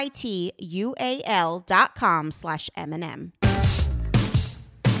 RITUAL.com/MNM.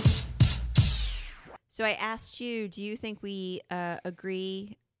 So I asked you, do you think we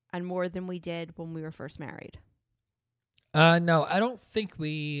agree on more than we did when we were first married? No, I don't think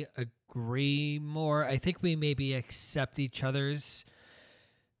we agree more. I think we maybe accept each other's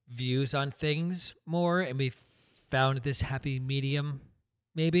views on things more, and we've found this happy medium,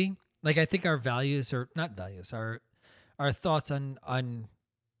 maybe. Like, I think our values are not values, our thoughts on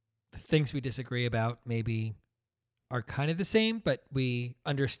the things we disagree about maybe are kind of the same, but we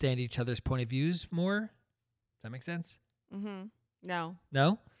understand each other's point of views more. Does that make sense? Mm-hmm. No.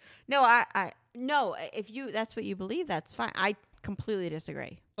 No? No, no. If that's what you believe, that's fine. I completely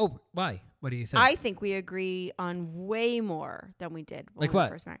disagree. Oh, why? What do you think? I think we agree on way more than we did when like we what?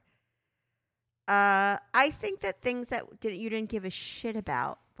 were first married. I think that things that you didn't give a shit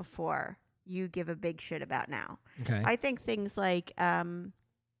about before, you give a big shit about now. Okay. I think things like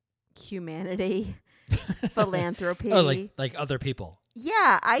humanity, philanthropy. Oh, like other people.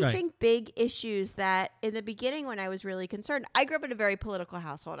 Yeah, I Right. think big issues that in the beginning when I was really concerned, I grew up in a very political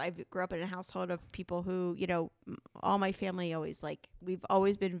household. I grew up in a household of people who, all my family we've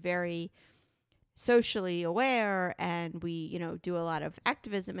always been very socially aware, and we, do a lot of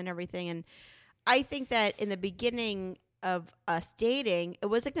activism and everything. And I think that in the beginning of us dating, it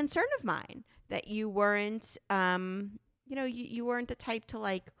was a concern of mine that you weren't, you weren't the type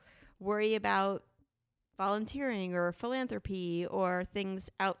to worry about volunteering or philanthropy or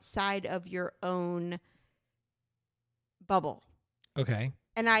things outside of your own bubble. Okay.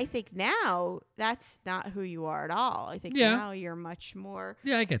 And I think now that's not who you are at all. I think Yeah. now you're much more.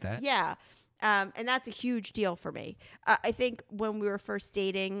 Yeah, I get that. Yeah. And that's a huge deal for me. I think when we were first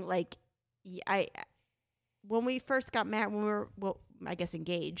dating, like, when we first got married, when we were, well, I guess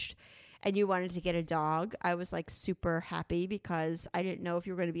engaged, and you wanted to get a dog, I was like super happy because I didn't know if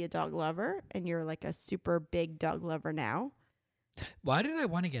you were going to be a dog lover, and you're like a super big dog lover now. Why did I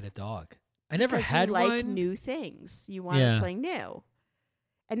want to get a dog? I never Because had you like one. new things. You wanted Yeah. something new.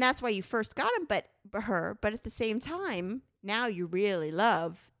 And that's why you first got him, but at the same time, now you really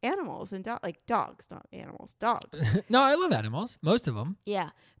love animals and dogs, not animals, dogs. No, I love animals. Most of them.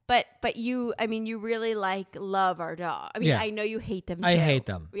 Yeah. But you, I mean, you really love our dog. I mean, Yeah. I know you hate them too. I hate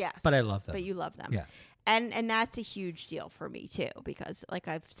them. Yes. But I love them. But you love them. Yeah. And that's a huge deal for me too, because like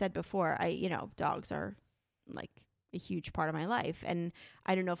I've said before, dogs are like a huge part of my life. And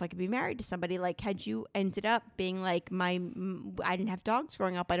I don't know if I could be married to somebody like, had you ended up being like I didn't have dogs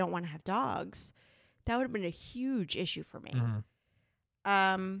growing up, I don't want to have dogs, that would have been a huge issue for me.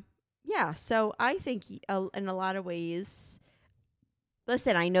 Mhm. Yeah. So I think in a lot of ways,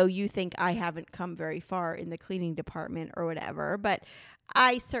 listen, I know you think I haven't come very far in the cleaning department or whatever, but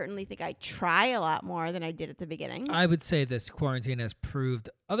I certainly think I try a lot more than I did at the beginning. I would say this quarantine has proved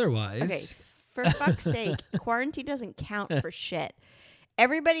otherwise. Okay, for fuck's sake, quarantine doesn't count for shit.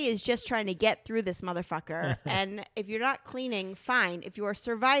 Everybody is just trying to get through this motherfucker. And if you're not cleaning, fine. If you are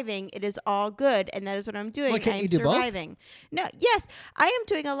surviving, it is all good. And that is what I'm doing. Well, can't I'm you do both? surviving. No, yes, I am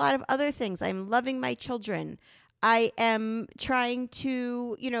doing a lot of other things. I'm loving my children. I am trying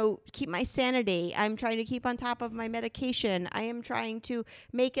to, keep my sanity. I'm trying to keep on top of my medication. I am trying to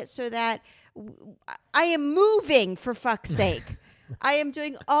make it so that I am moving, for fuck's sake. I am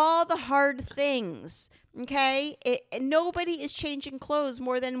doing all the hard things. Okay? Nobody is changing clothes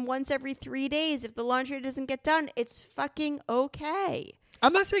more than once every 3 days. If the laundry doesn't get done, it's fucking okay.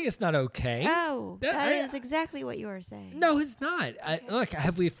 I'm not saying it's not okay. Oh, That- that I- is exactly what you are saying. No, it's not. Look,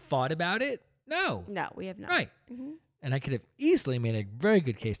 have we fought about it? No. No, we have not. Right. Mhm. And I could have easily made a very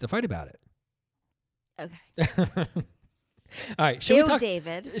good case to fight about it. Okay. All right. Should Ew, we talk?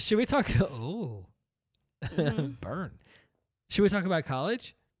 David. Should we talk? Oh, Mhm. burn. Should we talk about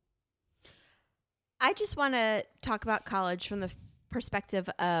college? I just want to talk about college from the perspective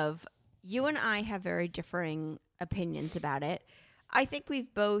of you and I have very differing opinions about it. I think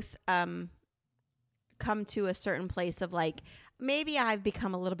we've both come to a certain place of like, maybe I've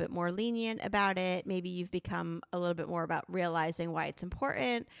become a little bit more lenient about it. Maybe you've become a little bit more about realizing why it's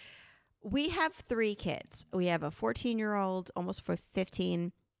important. We have 3 kids. We have a 14-year-old, almost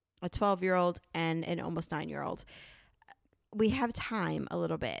 15, a 12-year-old, and an almost 9-year-old. We have time a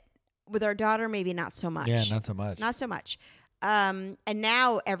little bit. With our daughter, maybe not so much. Yeah, not so much. Not so much. And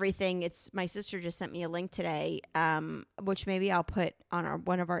now everything, my sister just sent me a link today, which maybe I'll put on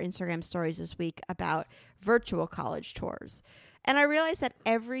one of our Instagram stories this week about virtual college tours. And I realized that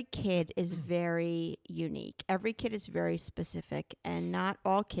every kid is very unique. Every kid is very specific, and not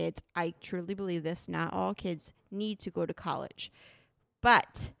all kids, I truly believe this, not all kids need to go to college.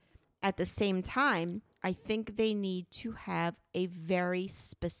 But at the same time, I think they need to have a very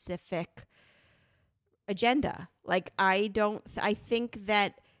specific agenda. Like, I think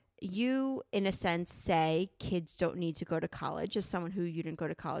that you, in a sense, say kids don't need to go to college as someone who you didn't go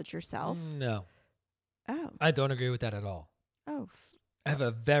to college yourself. No, Oh. I don't agree with that at all. Oh. I have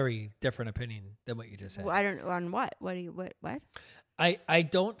a very different opinion than what you just said. Well, I don't, on what? What? I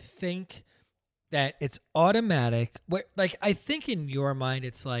don't think that it's automatic. I think in your mind,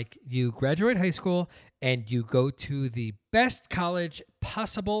 it's like you graduate high school and you go to the best college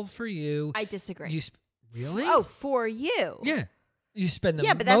possible for you. I disagree. Really? Oh, for you. Yeah. You spend the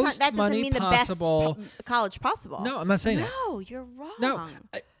But most that doesn't money mean possible. the best college possible. No, I'm not saying that. No, you're wrong.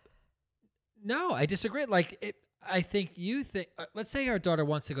 No, I disagree. I think you think, let's say our daughter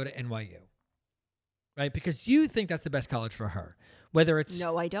wants to go to NYU, right? Because you think that's the best college for her. Whether it's,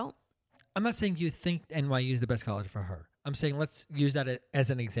 No, I don't. I'm not saying you think NYU is the best college for her. I'm saying let's use that as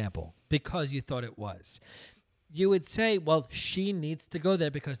an example because you thought it was. You would say, well, she needs to go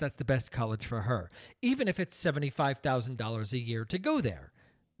there because that's the best college for her. Even if it's $75,000 a year to go there.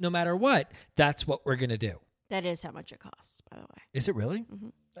 No matter what, that's what we're going to do. That is how much it costs, by the way. Is it really?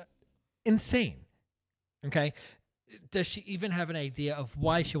 Mhm. Insane. Okay. Does she even have an idea of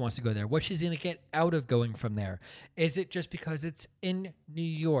why she wants to go there? What she's going to get out of going from there? Is it just because it's in New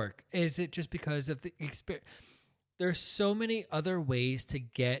York? Is it just because of the experience? There's so many other ways to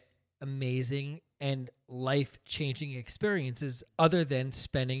get amazing and life-changing experiences other than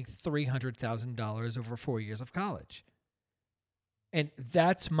spending $300,000 over 4 years of college. And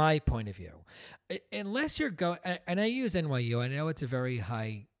that's my point of view. Unless you're going, and I use NYU, I know it's a very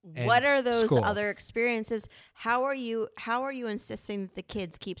high. What are those school. other experiences? How are you insisting that the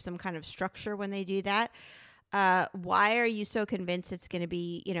kids keep some kind of structure when they do that? Why are you so convinced it's going to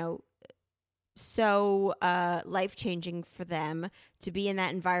be, so life-changing for them to be in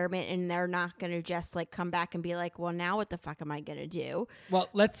that environment, and they're not going to just like come back and be like, well, now what the fuck am I going to do? Well,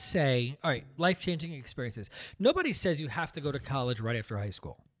 let's say, all right, life-changing experiences. Nobody says you have to go to college right after high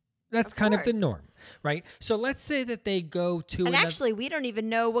school. That's kind of the norm, right? So let's say that they go to actually, we don't even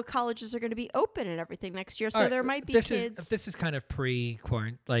know what colleges are going to be open and everything next year, so there might be kids. This is kind of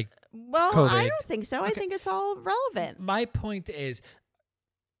pre-quarantine, like well, COVID. I don't think so. Okay. I think it's all relevant. My point is,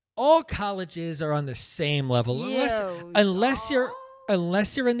 all colleges are on the same level, unless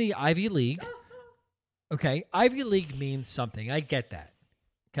you're in the Ivy League. Okay, Ivy League means something. I get that.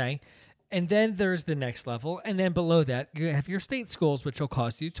 Okay. And then there's the next level. And then below that, you have your state schools, which will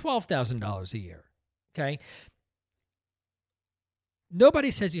cost you $12,000 a year. Okay? Nobody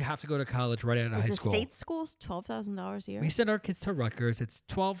says you have to go to college right out of high school. State schools $12,000 a year? We send our kids to Rutgers. It's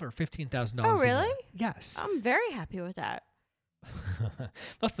 $12,000 or $15,000 Oh, really? a year. Yes. I'm very happy with that.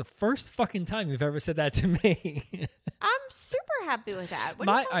 That's the first fucking time you've ever said that to me. I'm super happy with that. What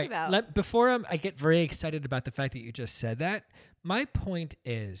are you talking about? Before I get very excited about the fact that you just said that, my point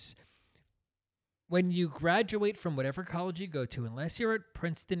is, when you graduate from whatever college you go to, unless you're at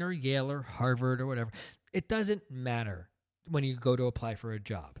Princeton or Yale or Harvard or whatever, it doesn't matter when you go to apply for a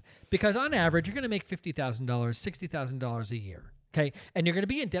job. Because on average, you're going to make $50,000, $60,000 a year. Okay? And you're going to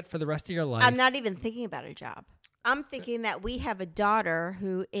be in debt for the rest of your life. I'm not even thinking about a job. I'm thinking that we have a daughter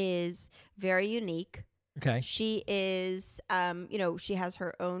who is very unique. Okay. She is, she has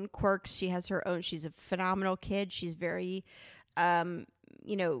her own quirks. She's a phenomenal kid. She's very, not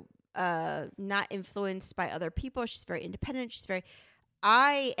influenced by other people. She's very independent.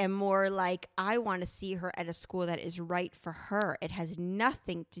 I am more like, I want to see her at a school that is right for her. It has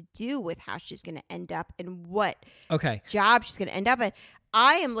nothing to do with how she's going to end up and what job she's going to end up at.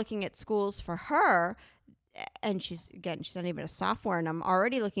 I am looking at schools for her, and she's not even a sophomore, and I'm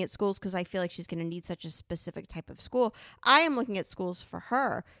already looking at schools because I feel like she's going to need such a specific type of school. I am looking at schools for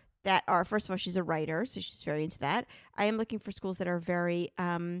her that are, first of all, she's a writer, so she's very into that. I am looking for schools that are very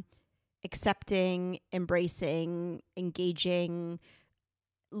accepting, embracing, engaging,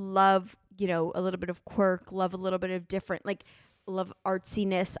 love, a little bit of quirk, love a little bit of different, like love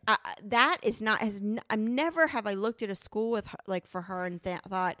artsiness. Never have I looked at a school with her, like for her and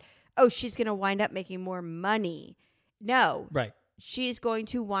thought, oh, she's going to wind up making more money. No. Right. She's going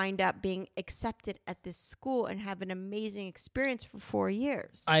to wind up being accepted at this school and have an amazing experience for 4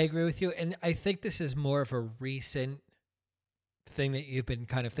 years. I agree with you. And I think this is more of a recent thing that you've been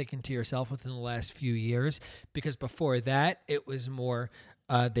kind of thinking to yourself within the last few years, because before that it was more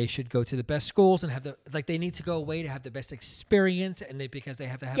they should go to the best schools and have they need to go away to have the best experience, and because they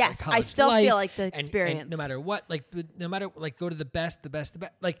have to have yes, college I still life feel like the experience, and no matter what, go to the best,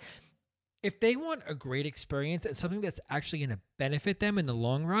 like if they want a great experience and something that's actually going to benefit them in the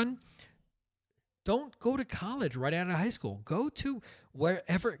long run, don't go to college right out of high school. Go to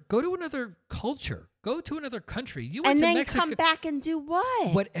wherever. Go to another culture. Go to another country. You went and to then Mexico, come back and do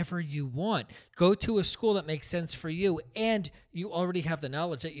what? Whatever you want. Go to a school that makes sense for you, and you already have the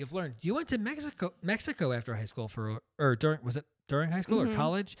knowledge that you've learned. You went to Mexico after high school during high school or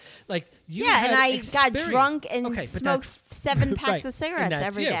college? Like you had and I experience. got drunk and smoked 7 packs of cigarettes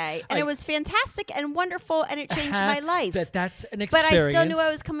every day. And it was fantastic and wonderful, and it changed my life. That's an experience. But I still knew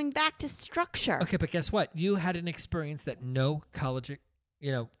I was coming back to structure. Okay, but guess what? You had an experience that no college,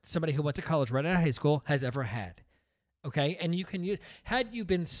 somebody who went to college right out of high school has ever had. Okay, and you can use. Had you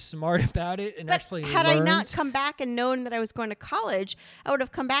been smart about it and actually had learned, I not come back and known that I was going to college, I would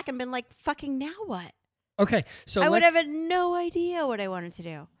have come back and been like, "Fucking now what?" Okay, so I would have had no idea what I wanted to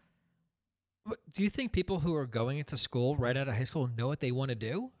do. Do you think people who are going into school right out of high school know what they want to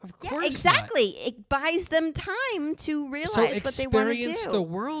do? Of course, exactly. Not. It buys them time to realize what they want to do. Experience the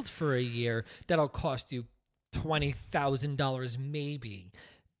world for a year. That'll cost you $20,000 maybe.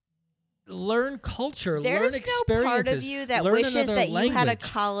 Learn culture. There's learn experiences. No part of you that wishes that you had a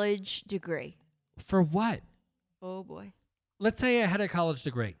college degree. For what? Oh boy. Let's say I had a college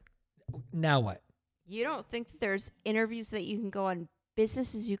degree. Now what? You don't think that there's interviews that you can go on,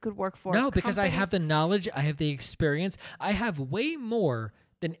 businesses you could work for? No, because I have the knowledge, I have the experience. I have way more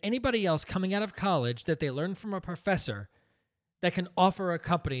than anybody else coming out of college that they learned from a professor that can offer a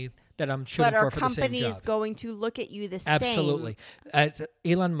company that I'm shooting but our for the same company job. is going to look at you the Absolutely. same. As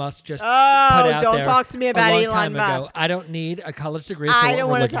Elon Musk just put Oh, out don't there talk to me a about long Elon time ago, Musk. I don't need a college degree for I what don't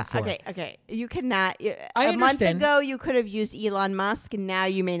we're want to looking talk. for. Okay. You cannot. I A month understand. ago, you could have used Elon Musk, and now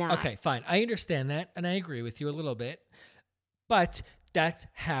you may not. Okay, fine. I understand that, and I agree with you a little bit. But that's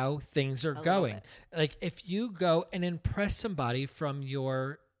how things are going. Like, if you go and impress somebody from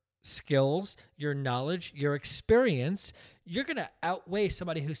your skills, your knowledge, your experience, you're going to outweigh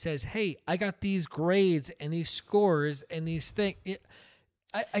somebody who says, hey, I got these grades and these scores and these things.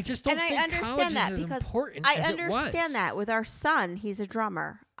 I just don't And think I understand college that is as because important I as it was. understand that with our son, he's a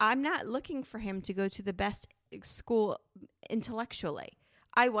drummer. I'm not looking for him to go to the best school intellectually.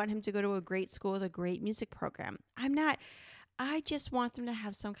 I want him to go to a great school with a great music program. I just want them to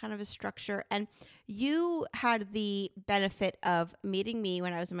have some kind of a structure. And you had the benefit of meeting me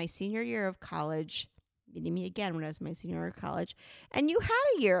when I was in my senior year of college, meeting me again when I was in my senior year of college. And you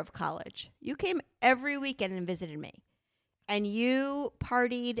had a year of college. You came every weekend and visited me. And you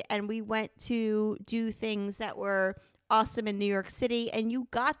partied, and we went to do things that were awesome in New York City, and you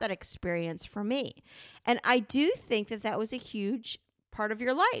got that experience from me. And I do think that that was a huge part of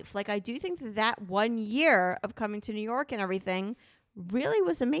your life. Like, I do think that that 1 year of coming to New York and everything really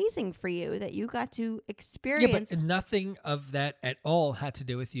was amazing for you, that you got to experience. Yeah, but nothing of that at all had to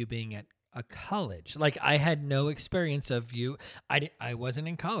do with you being at a college. Like, I had no experience of you. I wasn't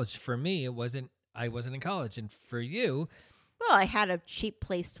in college. For me, I wasn't in college. And for you... Well, I had a cheap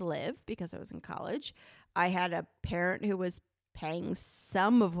place to live because I was in college. I had a parent who was paying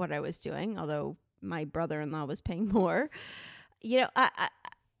some of what I was doing, although my brother-in-law was paying more. You know,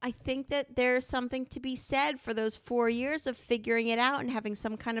 I think that there's something to be said for those 4 years of figuring it out and having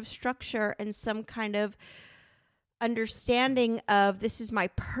some kind of structure and some kind of understanding of this is my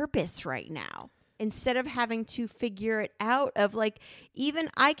purpose right now. Instead of having to figure it out of like, even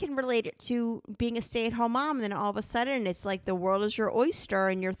I can relate it to being a stay-at-home mom. And then all of a sudden it's like the world is your oyster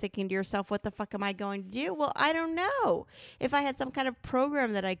and you're thinking to yourself, what the fuck am I going to do? Well, I don't know. If I had some kind of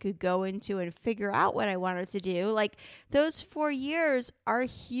program that I could go into and figure out what I wanted to do, like those 4 years are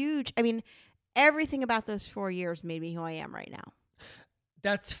huge. I mean, everything about those 4 years made me who I am right now.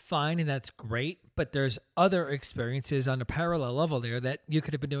 That's fine and that's great, but there's other experiences on a parallel level there that you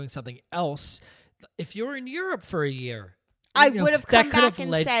could have been doing something else. If you were in Europe for a year, I would have come back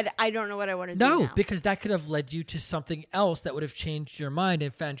and said, I don't know what I want to do now. Because that could have led you to something else that would have changed your mind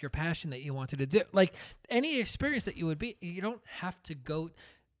and found your passion that you wanted to do. Like any experience that you don't have to go.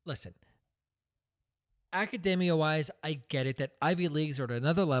 Listen, academia-wise, I get it that Ivy Leagues are at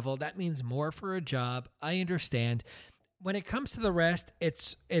another level. That means more for a job. I understand. When it comes to the rest,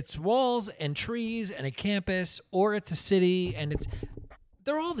 it's walls and trees and a campus, or it's a city and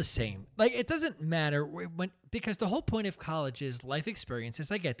they're all the same. Like, it doesn't matter because the whole point of college is life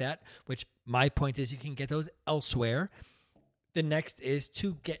experiences. I get that, which my point is you can get those elsewhere. The next is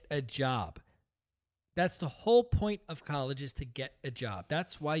to get a job. That's the whole point of college, is to get a job.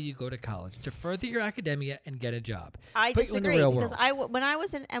 That's why you go to college, to further your academia and get a job. I Put you in the disagree real because world. when I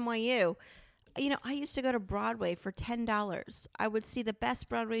was in NYU, you know, I used to go to Broadway for $10. I would see the best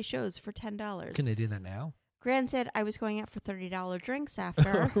Broadway shows for $10. Can they do that now? Granted, I was going out for $30 drinks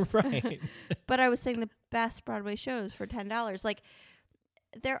after. Right. But I was seeing the best Broadway shows for $10. Like,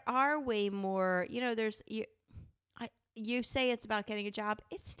 there are way more, you know, you say it's about getting a job.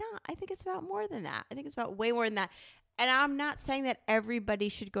 It's not. I think it's about more than that. I think it's about way more than that. And I'm not saying that everybody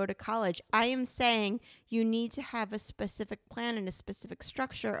should go to college. I am saying you need to have a specific plan and a specific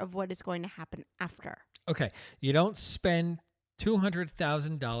structure of what is going to happen after. Okay. You don't spend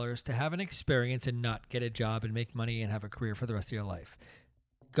 $200,000 to have an experience and not get a job and make money and have a career for the rest of your life.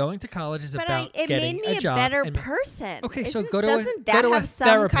 Going to college is about it getting made me a job. better person. Okay, so doesn't that have some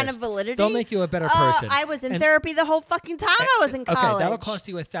therapist. kind of validity? They'll make you a better person. I was in therapy the whole fucking time I was in college. Okay, that'll cost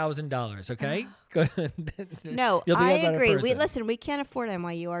you $1,000. Okay, No, You'll be I a better agree. person. We can't afford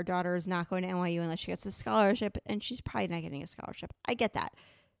NYU. Our daughter is not going to NYU unless she gets a scholarship, and she's probably not getting a scholarship. I get that.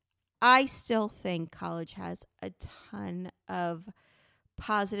 I still think college has a ton of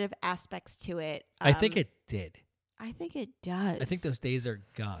positive aspects to it. I think it did. I think it does. I think those days are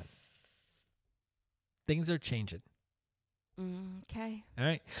gone. Things are changing. Okay. All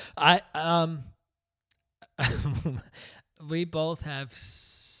right. We both have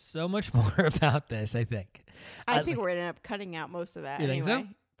so much more about this, I think. I think we're going to end up cutting out most of that. You think so?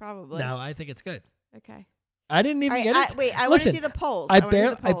 Probably. No, I think it's good. Okay. I didn't even get it. Wait, I want to do the polls. I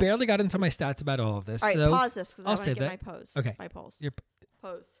barely got into my stats about all of this. All right, so pause this because I I'll want to save get that. my pose. Okay. My polls. Your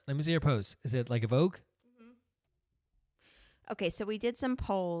pose. Let me see your pose. Is it like a Vogue? Okay, so we did some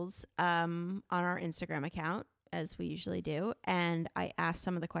polls on our Instagram account. as we usually do, and I asked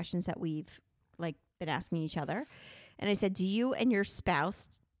some of the questions that we've like been asking each other. And I said, do you and your spouse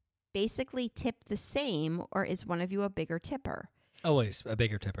basically tip the same, or is one of you a bigger tipper? Always a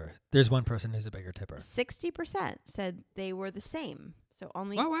bigger tipper. There's one person who's a bigger tipper. 60% said they were the same. So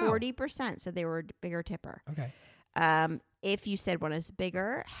only Oh, wow. 40% said they were a bigger tipper. Okay. If you said one is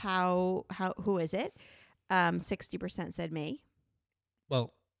bigger, who is it? 60% said me.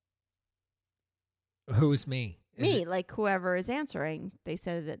 Well, who's me? Me, like whoever is answering, they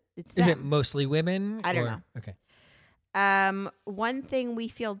said that it's Is them. it mostly women? I don't know. Okay. One thing we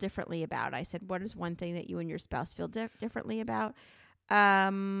feel differently about. I said, what is one thing that you and your spouse feel differently about?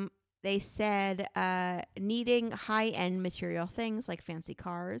 They said needing high-end material things like fancy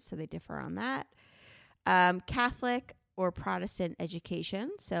cars, so they differ on that. Catholic or Protestant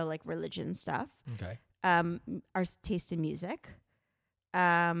education, so like religion stuff. Okay. Our taste in music.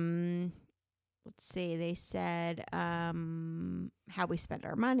 Let's see. They said how we spend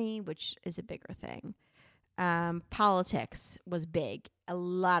our money, which is a bigger thing. Politics was big. A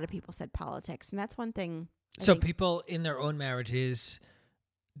lot of people said politics, and that's one thing. So people in their own marriages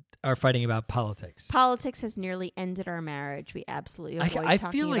are fighting about politics. Politics has nearly ended our marriage. We absolutely avoid I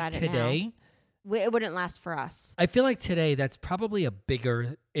talking feel like about today, it wouldn't last for us. I feel like today that's probably a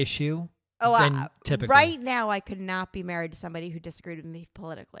bigger issue than typically. Right now, I could not be married to somebody who disagreed with me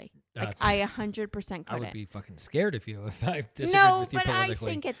politically. Like I 100% couldn't. I would be fucking scared of you if I disagreed with you but politically.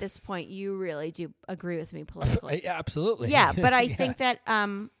 I think at this point you really do agree with me politically. Absolutely. Yeah, but I think that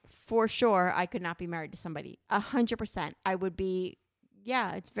for sure I could not be married to somebody. 100%. I would be.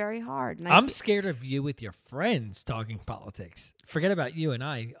 Yeah, it's very hard. And I'm scared of you with your friends talking politics. Forget about you and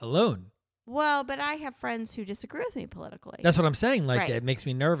I alone. Well, but I have friends who disagree with me politically. That's what I'm saying. Like, Right. It makes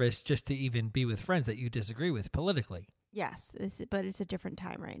me nervous just to even be with friends that you disagree with politically. Yes, but it's a different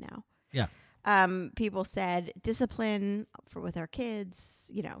time right now. Yeah. People said discipline with our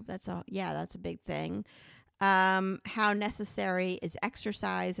kids. You know, that's a big thing. How necessary is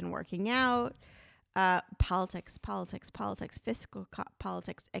exercise and working out? Politics, fiscal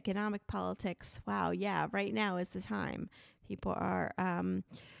politics, economic politics. Wow, yeah, right now is the time. People are,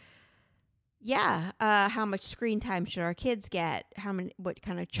 how much screen time should our kids get? What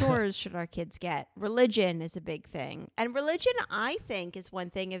kind of chores should our kids get? Religion is a big thing. And religion, I think, is one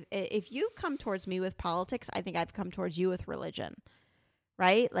thing. If you come towards me with politics, I think I've come towards you with religion,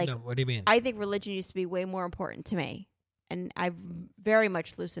 right? Like, No, what do you mean? I think religion used to be way more important to me. And I've very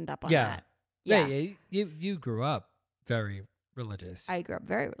much loosened up on that. Yeah. You grew up very religious. I grew up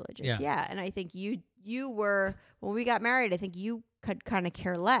very religious. Yeah. And I think you were, when we got married, I think you could kind of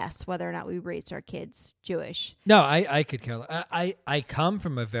care less whether or not we raised our kids Jewish. No, I could care. I come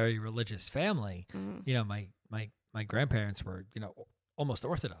from a very religious family. Mm-hmm. You know, my grandparents were, almost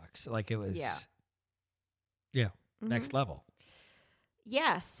Orthodox. Like it was, next level.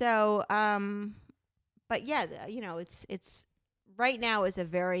 Yeah. So, but yeah, it's right now is a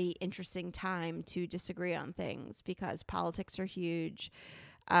very interesting time to disagree on things because politics are huge.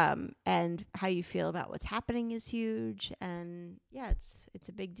 And how you feel about what's happening is huge. And yeah, it's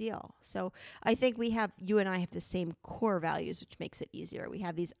a big deal. So I think you and I have the same core values, which makes it easier. We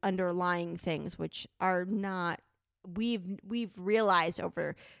have these underlying things, which are not, we've realized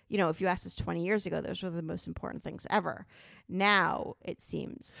over, if you asked us 20 years ago, those were the most important things ever. Now it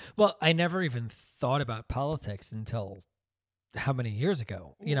seems. Well, I never even thought about politics until how many years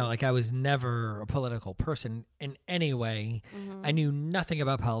ago? Like I was never a political person in any way. Mm-hmm. I knew nothing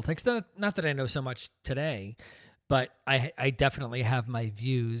about politics. Not that I know so much today, but I definitely have my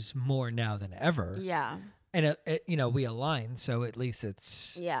views more now than ever. Yeah. And we align, so at least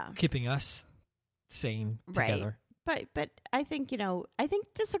it's keeping us sane together. Right. But I think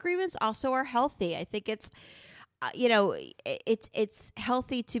disagreements also are healthy. I think it's it's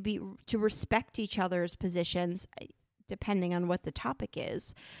healthy to respect each other's positions, depending on what the topic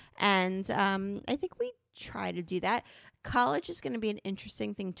is. And I think we try to do that. College is going to be an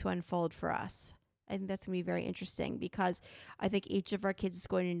interesting thing to unfold for us. I think that's going to be very interesting because I think each of our kids is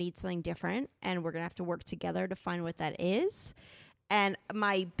going to need something different, and we're going to have to work together to find what that is. And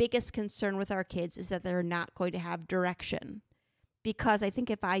my biggest concern with our kids is that they're not going to have direction, because I think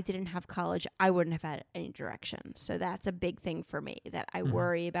if I didn't have college, I wouldn't have had any direction. So that's a big thing for me that I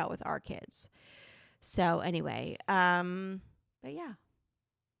worry about with our kids. So anyway, but yeah.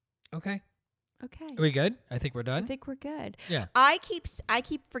 Okay. Okay. Are we good? I think we're done. I think we're good. Yeah. I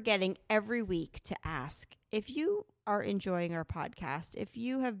keep forgetting every week to ask if you are enjoying our podcast, if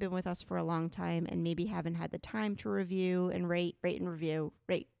you have been with us for a long time and maybe haven't had the time to review and rate and review.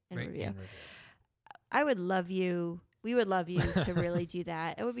 I would love you. We would love you to really do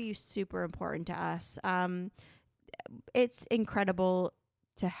that. It would be super important to us. it's incredible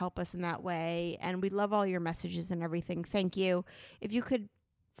to help us in that way. And we love all your messages and everything. Thank you. If you could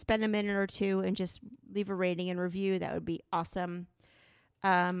spend a minute or two and just leave a rating and review, that would be awesome.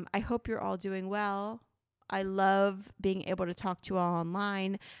 I hope you're all doing well. I love being able to talk to you all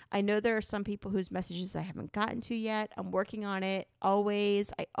online. I know there are some people whose messages I haven't gotten to yet. I'm working on it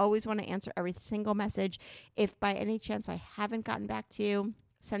always. I always want to answer every single message. If by any chance I haven't gotten back to you,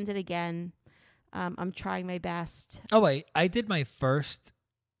 send it again. I'm trying my best. Oh, wait. I did my first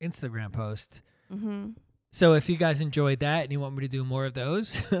Instagram post. Mm-hmm. So if you guys enjoyed that and you want me to do more of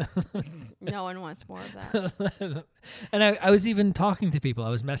those. No one wants more of that. And I was even talking to people. I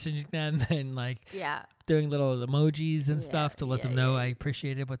was messaging them and doing little emojis and stuff to let them know I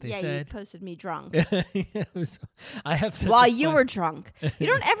appreciated what they said. Yeah, you posted me drunk. I have such While you were drunk. You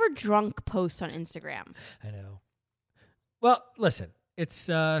don't ever drunk post on Instagram. I know. Well, listen, it's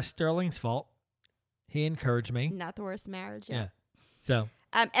Sterling's fault. He encouraged me. Not the worst marriage yet. Yeah. So...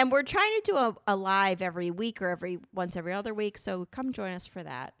 and we're trying to do a live every week or once every other week. So come join us for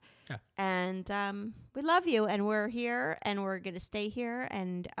that. Yeah. And we love you. And we're here and we're going to stay here.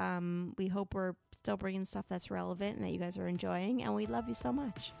 And we hope we're still bringing stuff that's relevant and that you guys are enjoying. And we love you so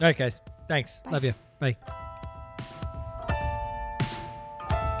much. All right, guys. Thanks. Bye. Love you. Bye.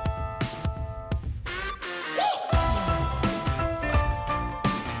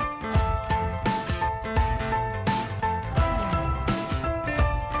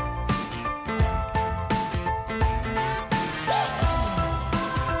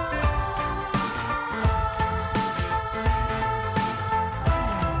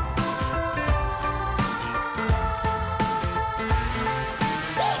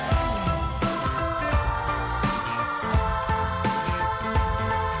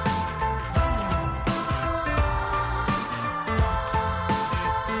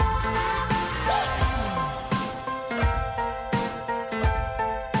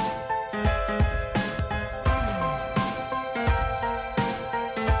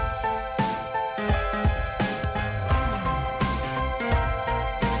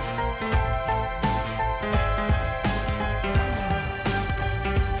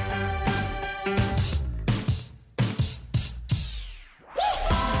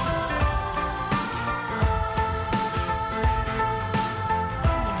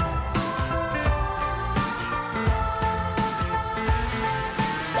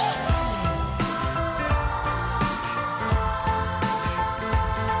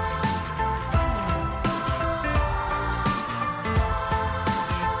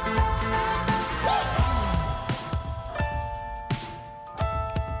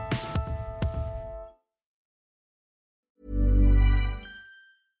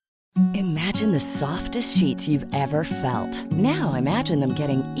 Imagine the softest sheets you've ever felt. Now imagine them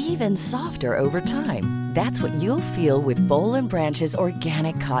getting even softer over time. That's what you'll feel with Boll & Branch's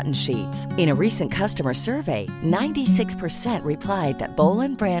organic cotton sheets. In a recent customer survey, 96% replied that Boll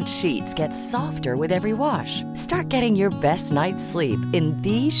 & Branch sheets get softer with every wash. Start getting your best night's sleep in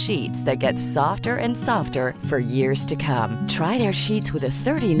these sheets that get softer and softer for years to come. Try their sheets with a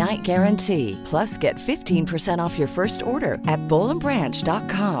 30-night guarantee. Plus, get 15% off your first order at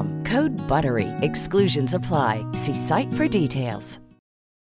bollandbranch.com. Code BUTTERY. Exclusions apply. See site for details.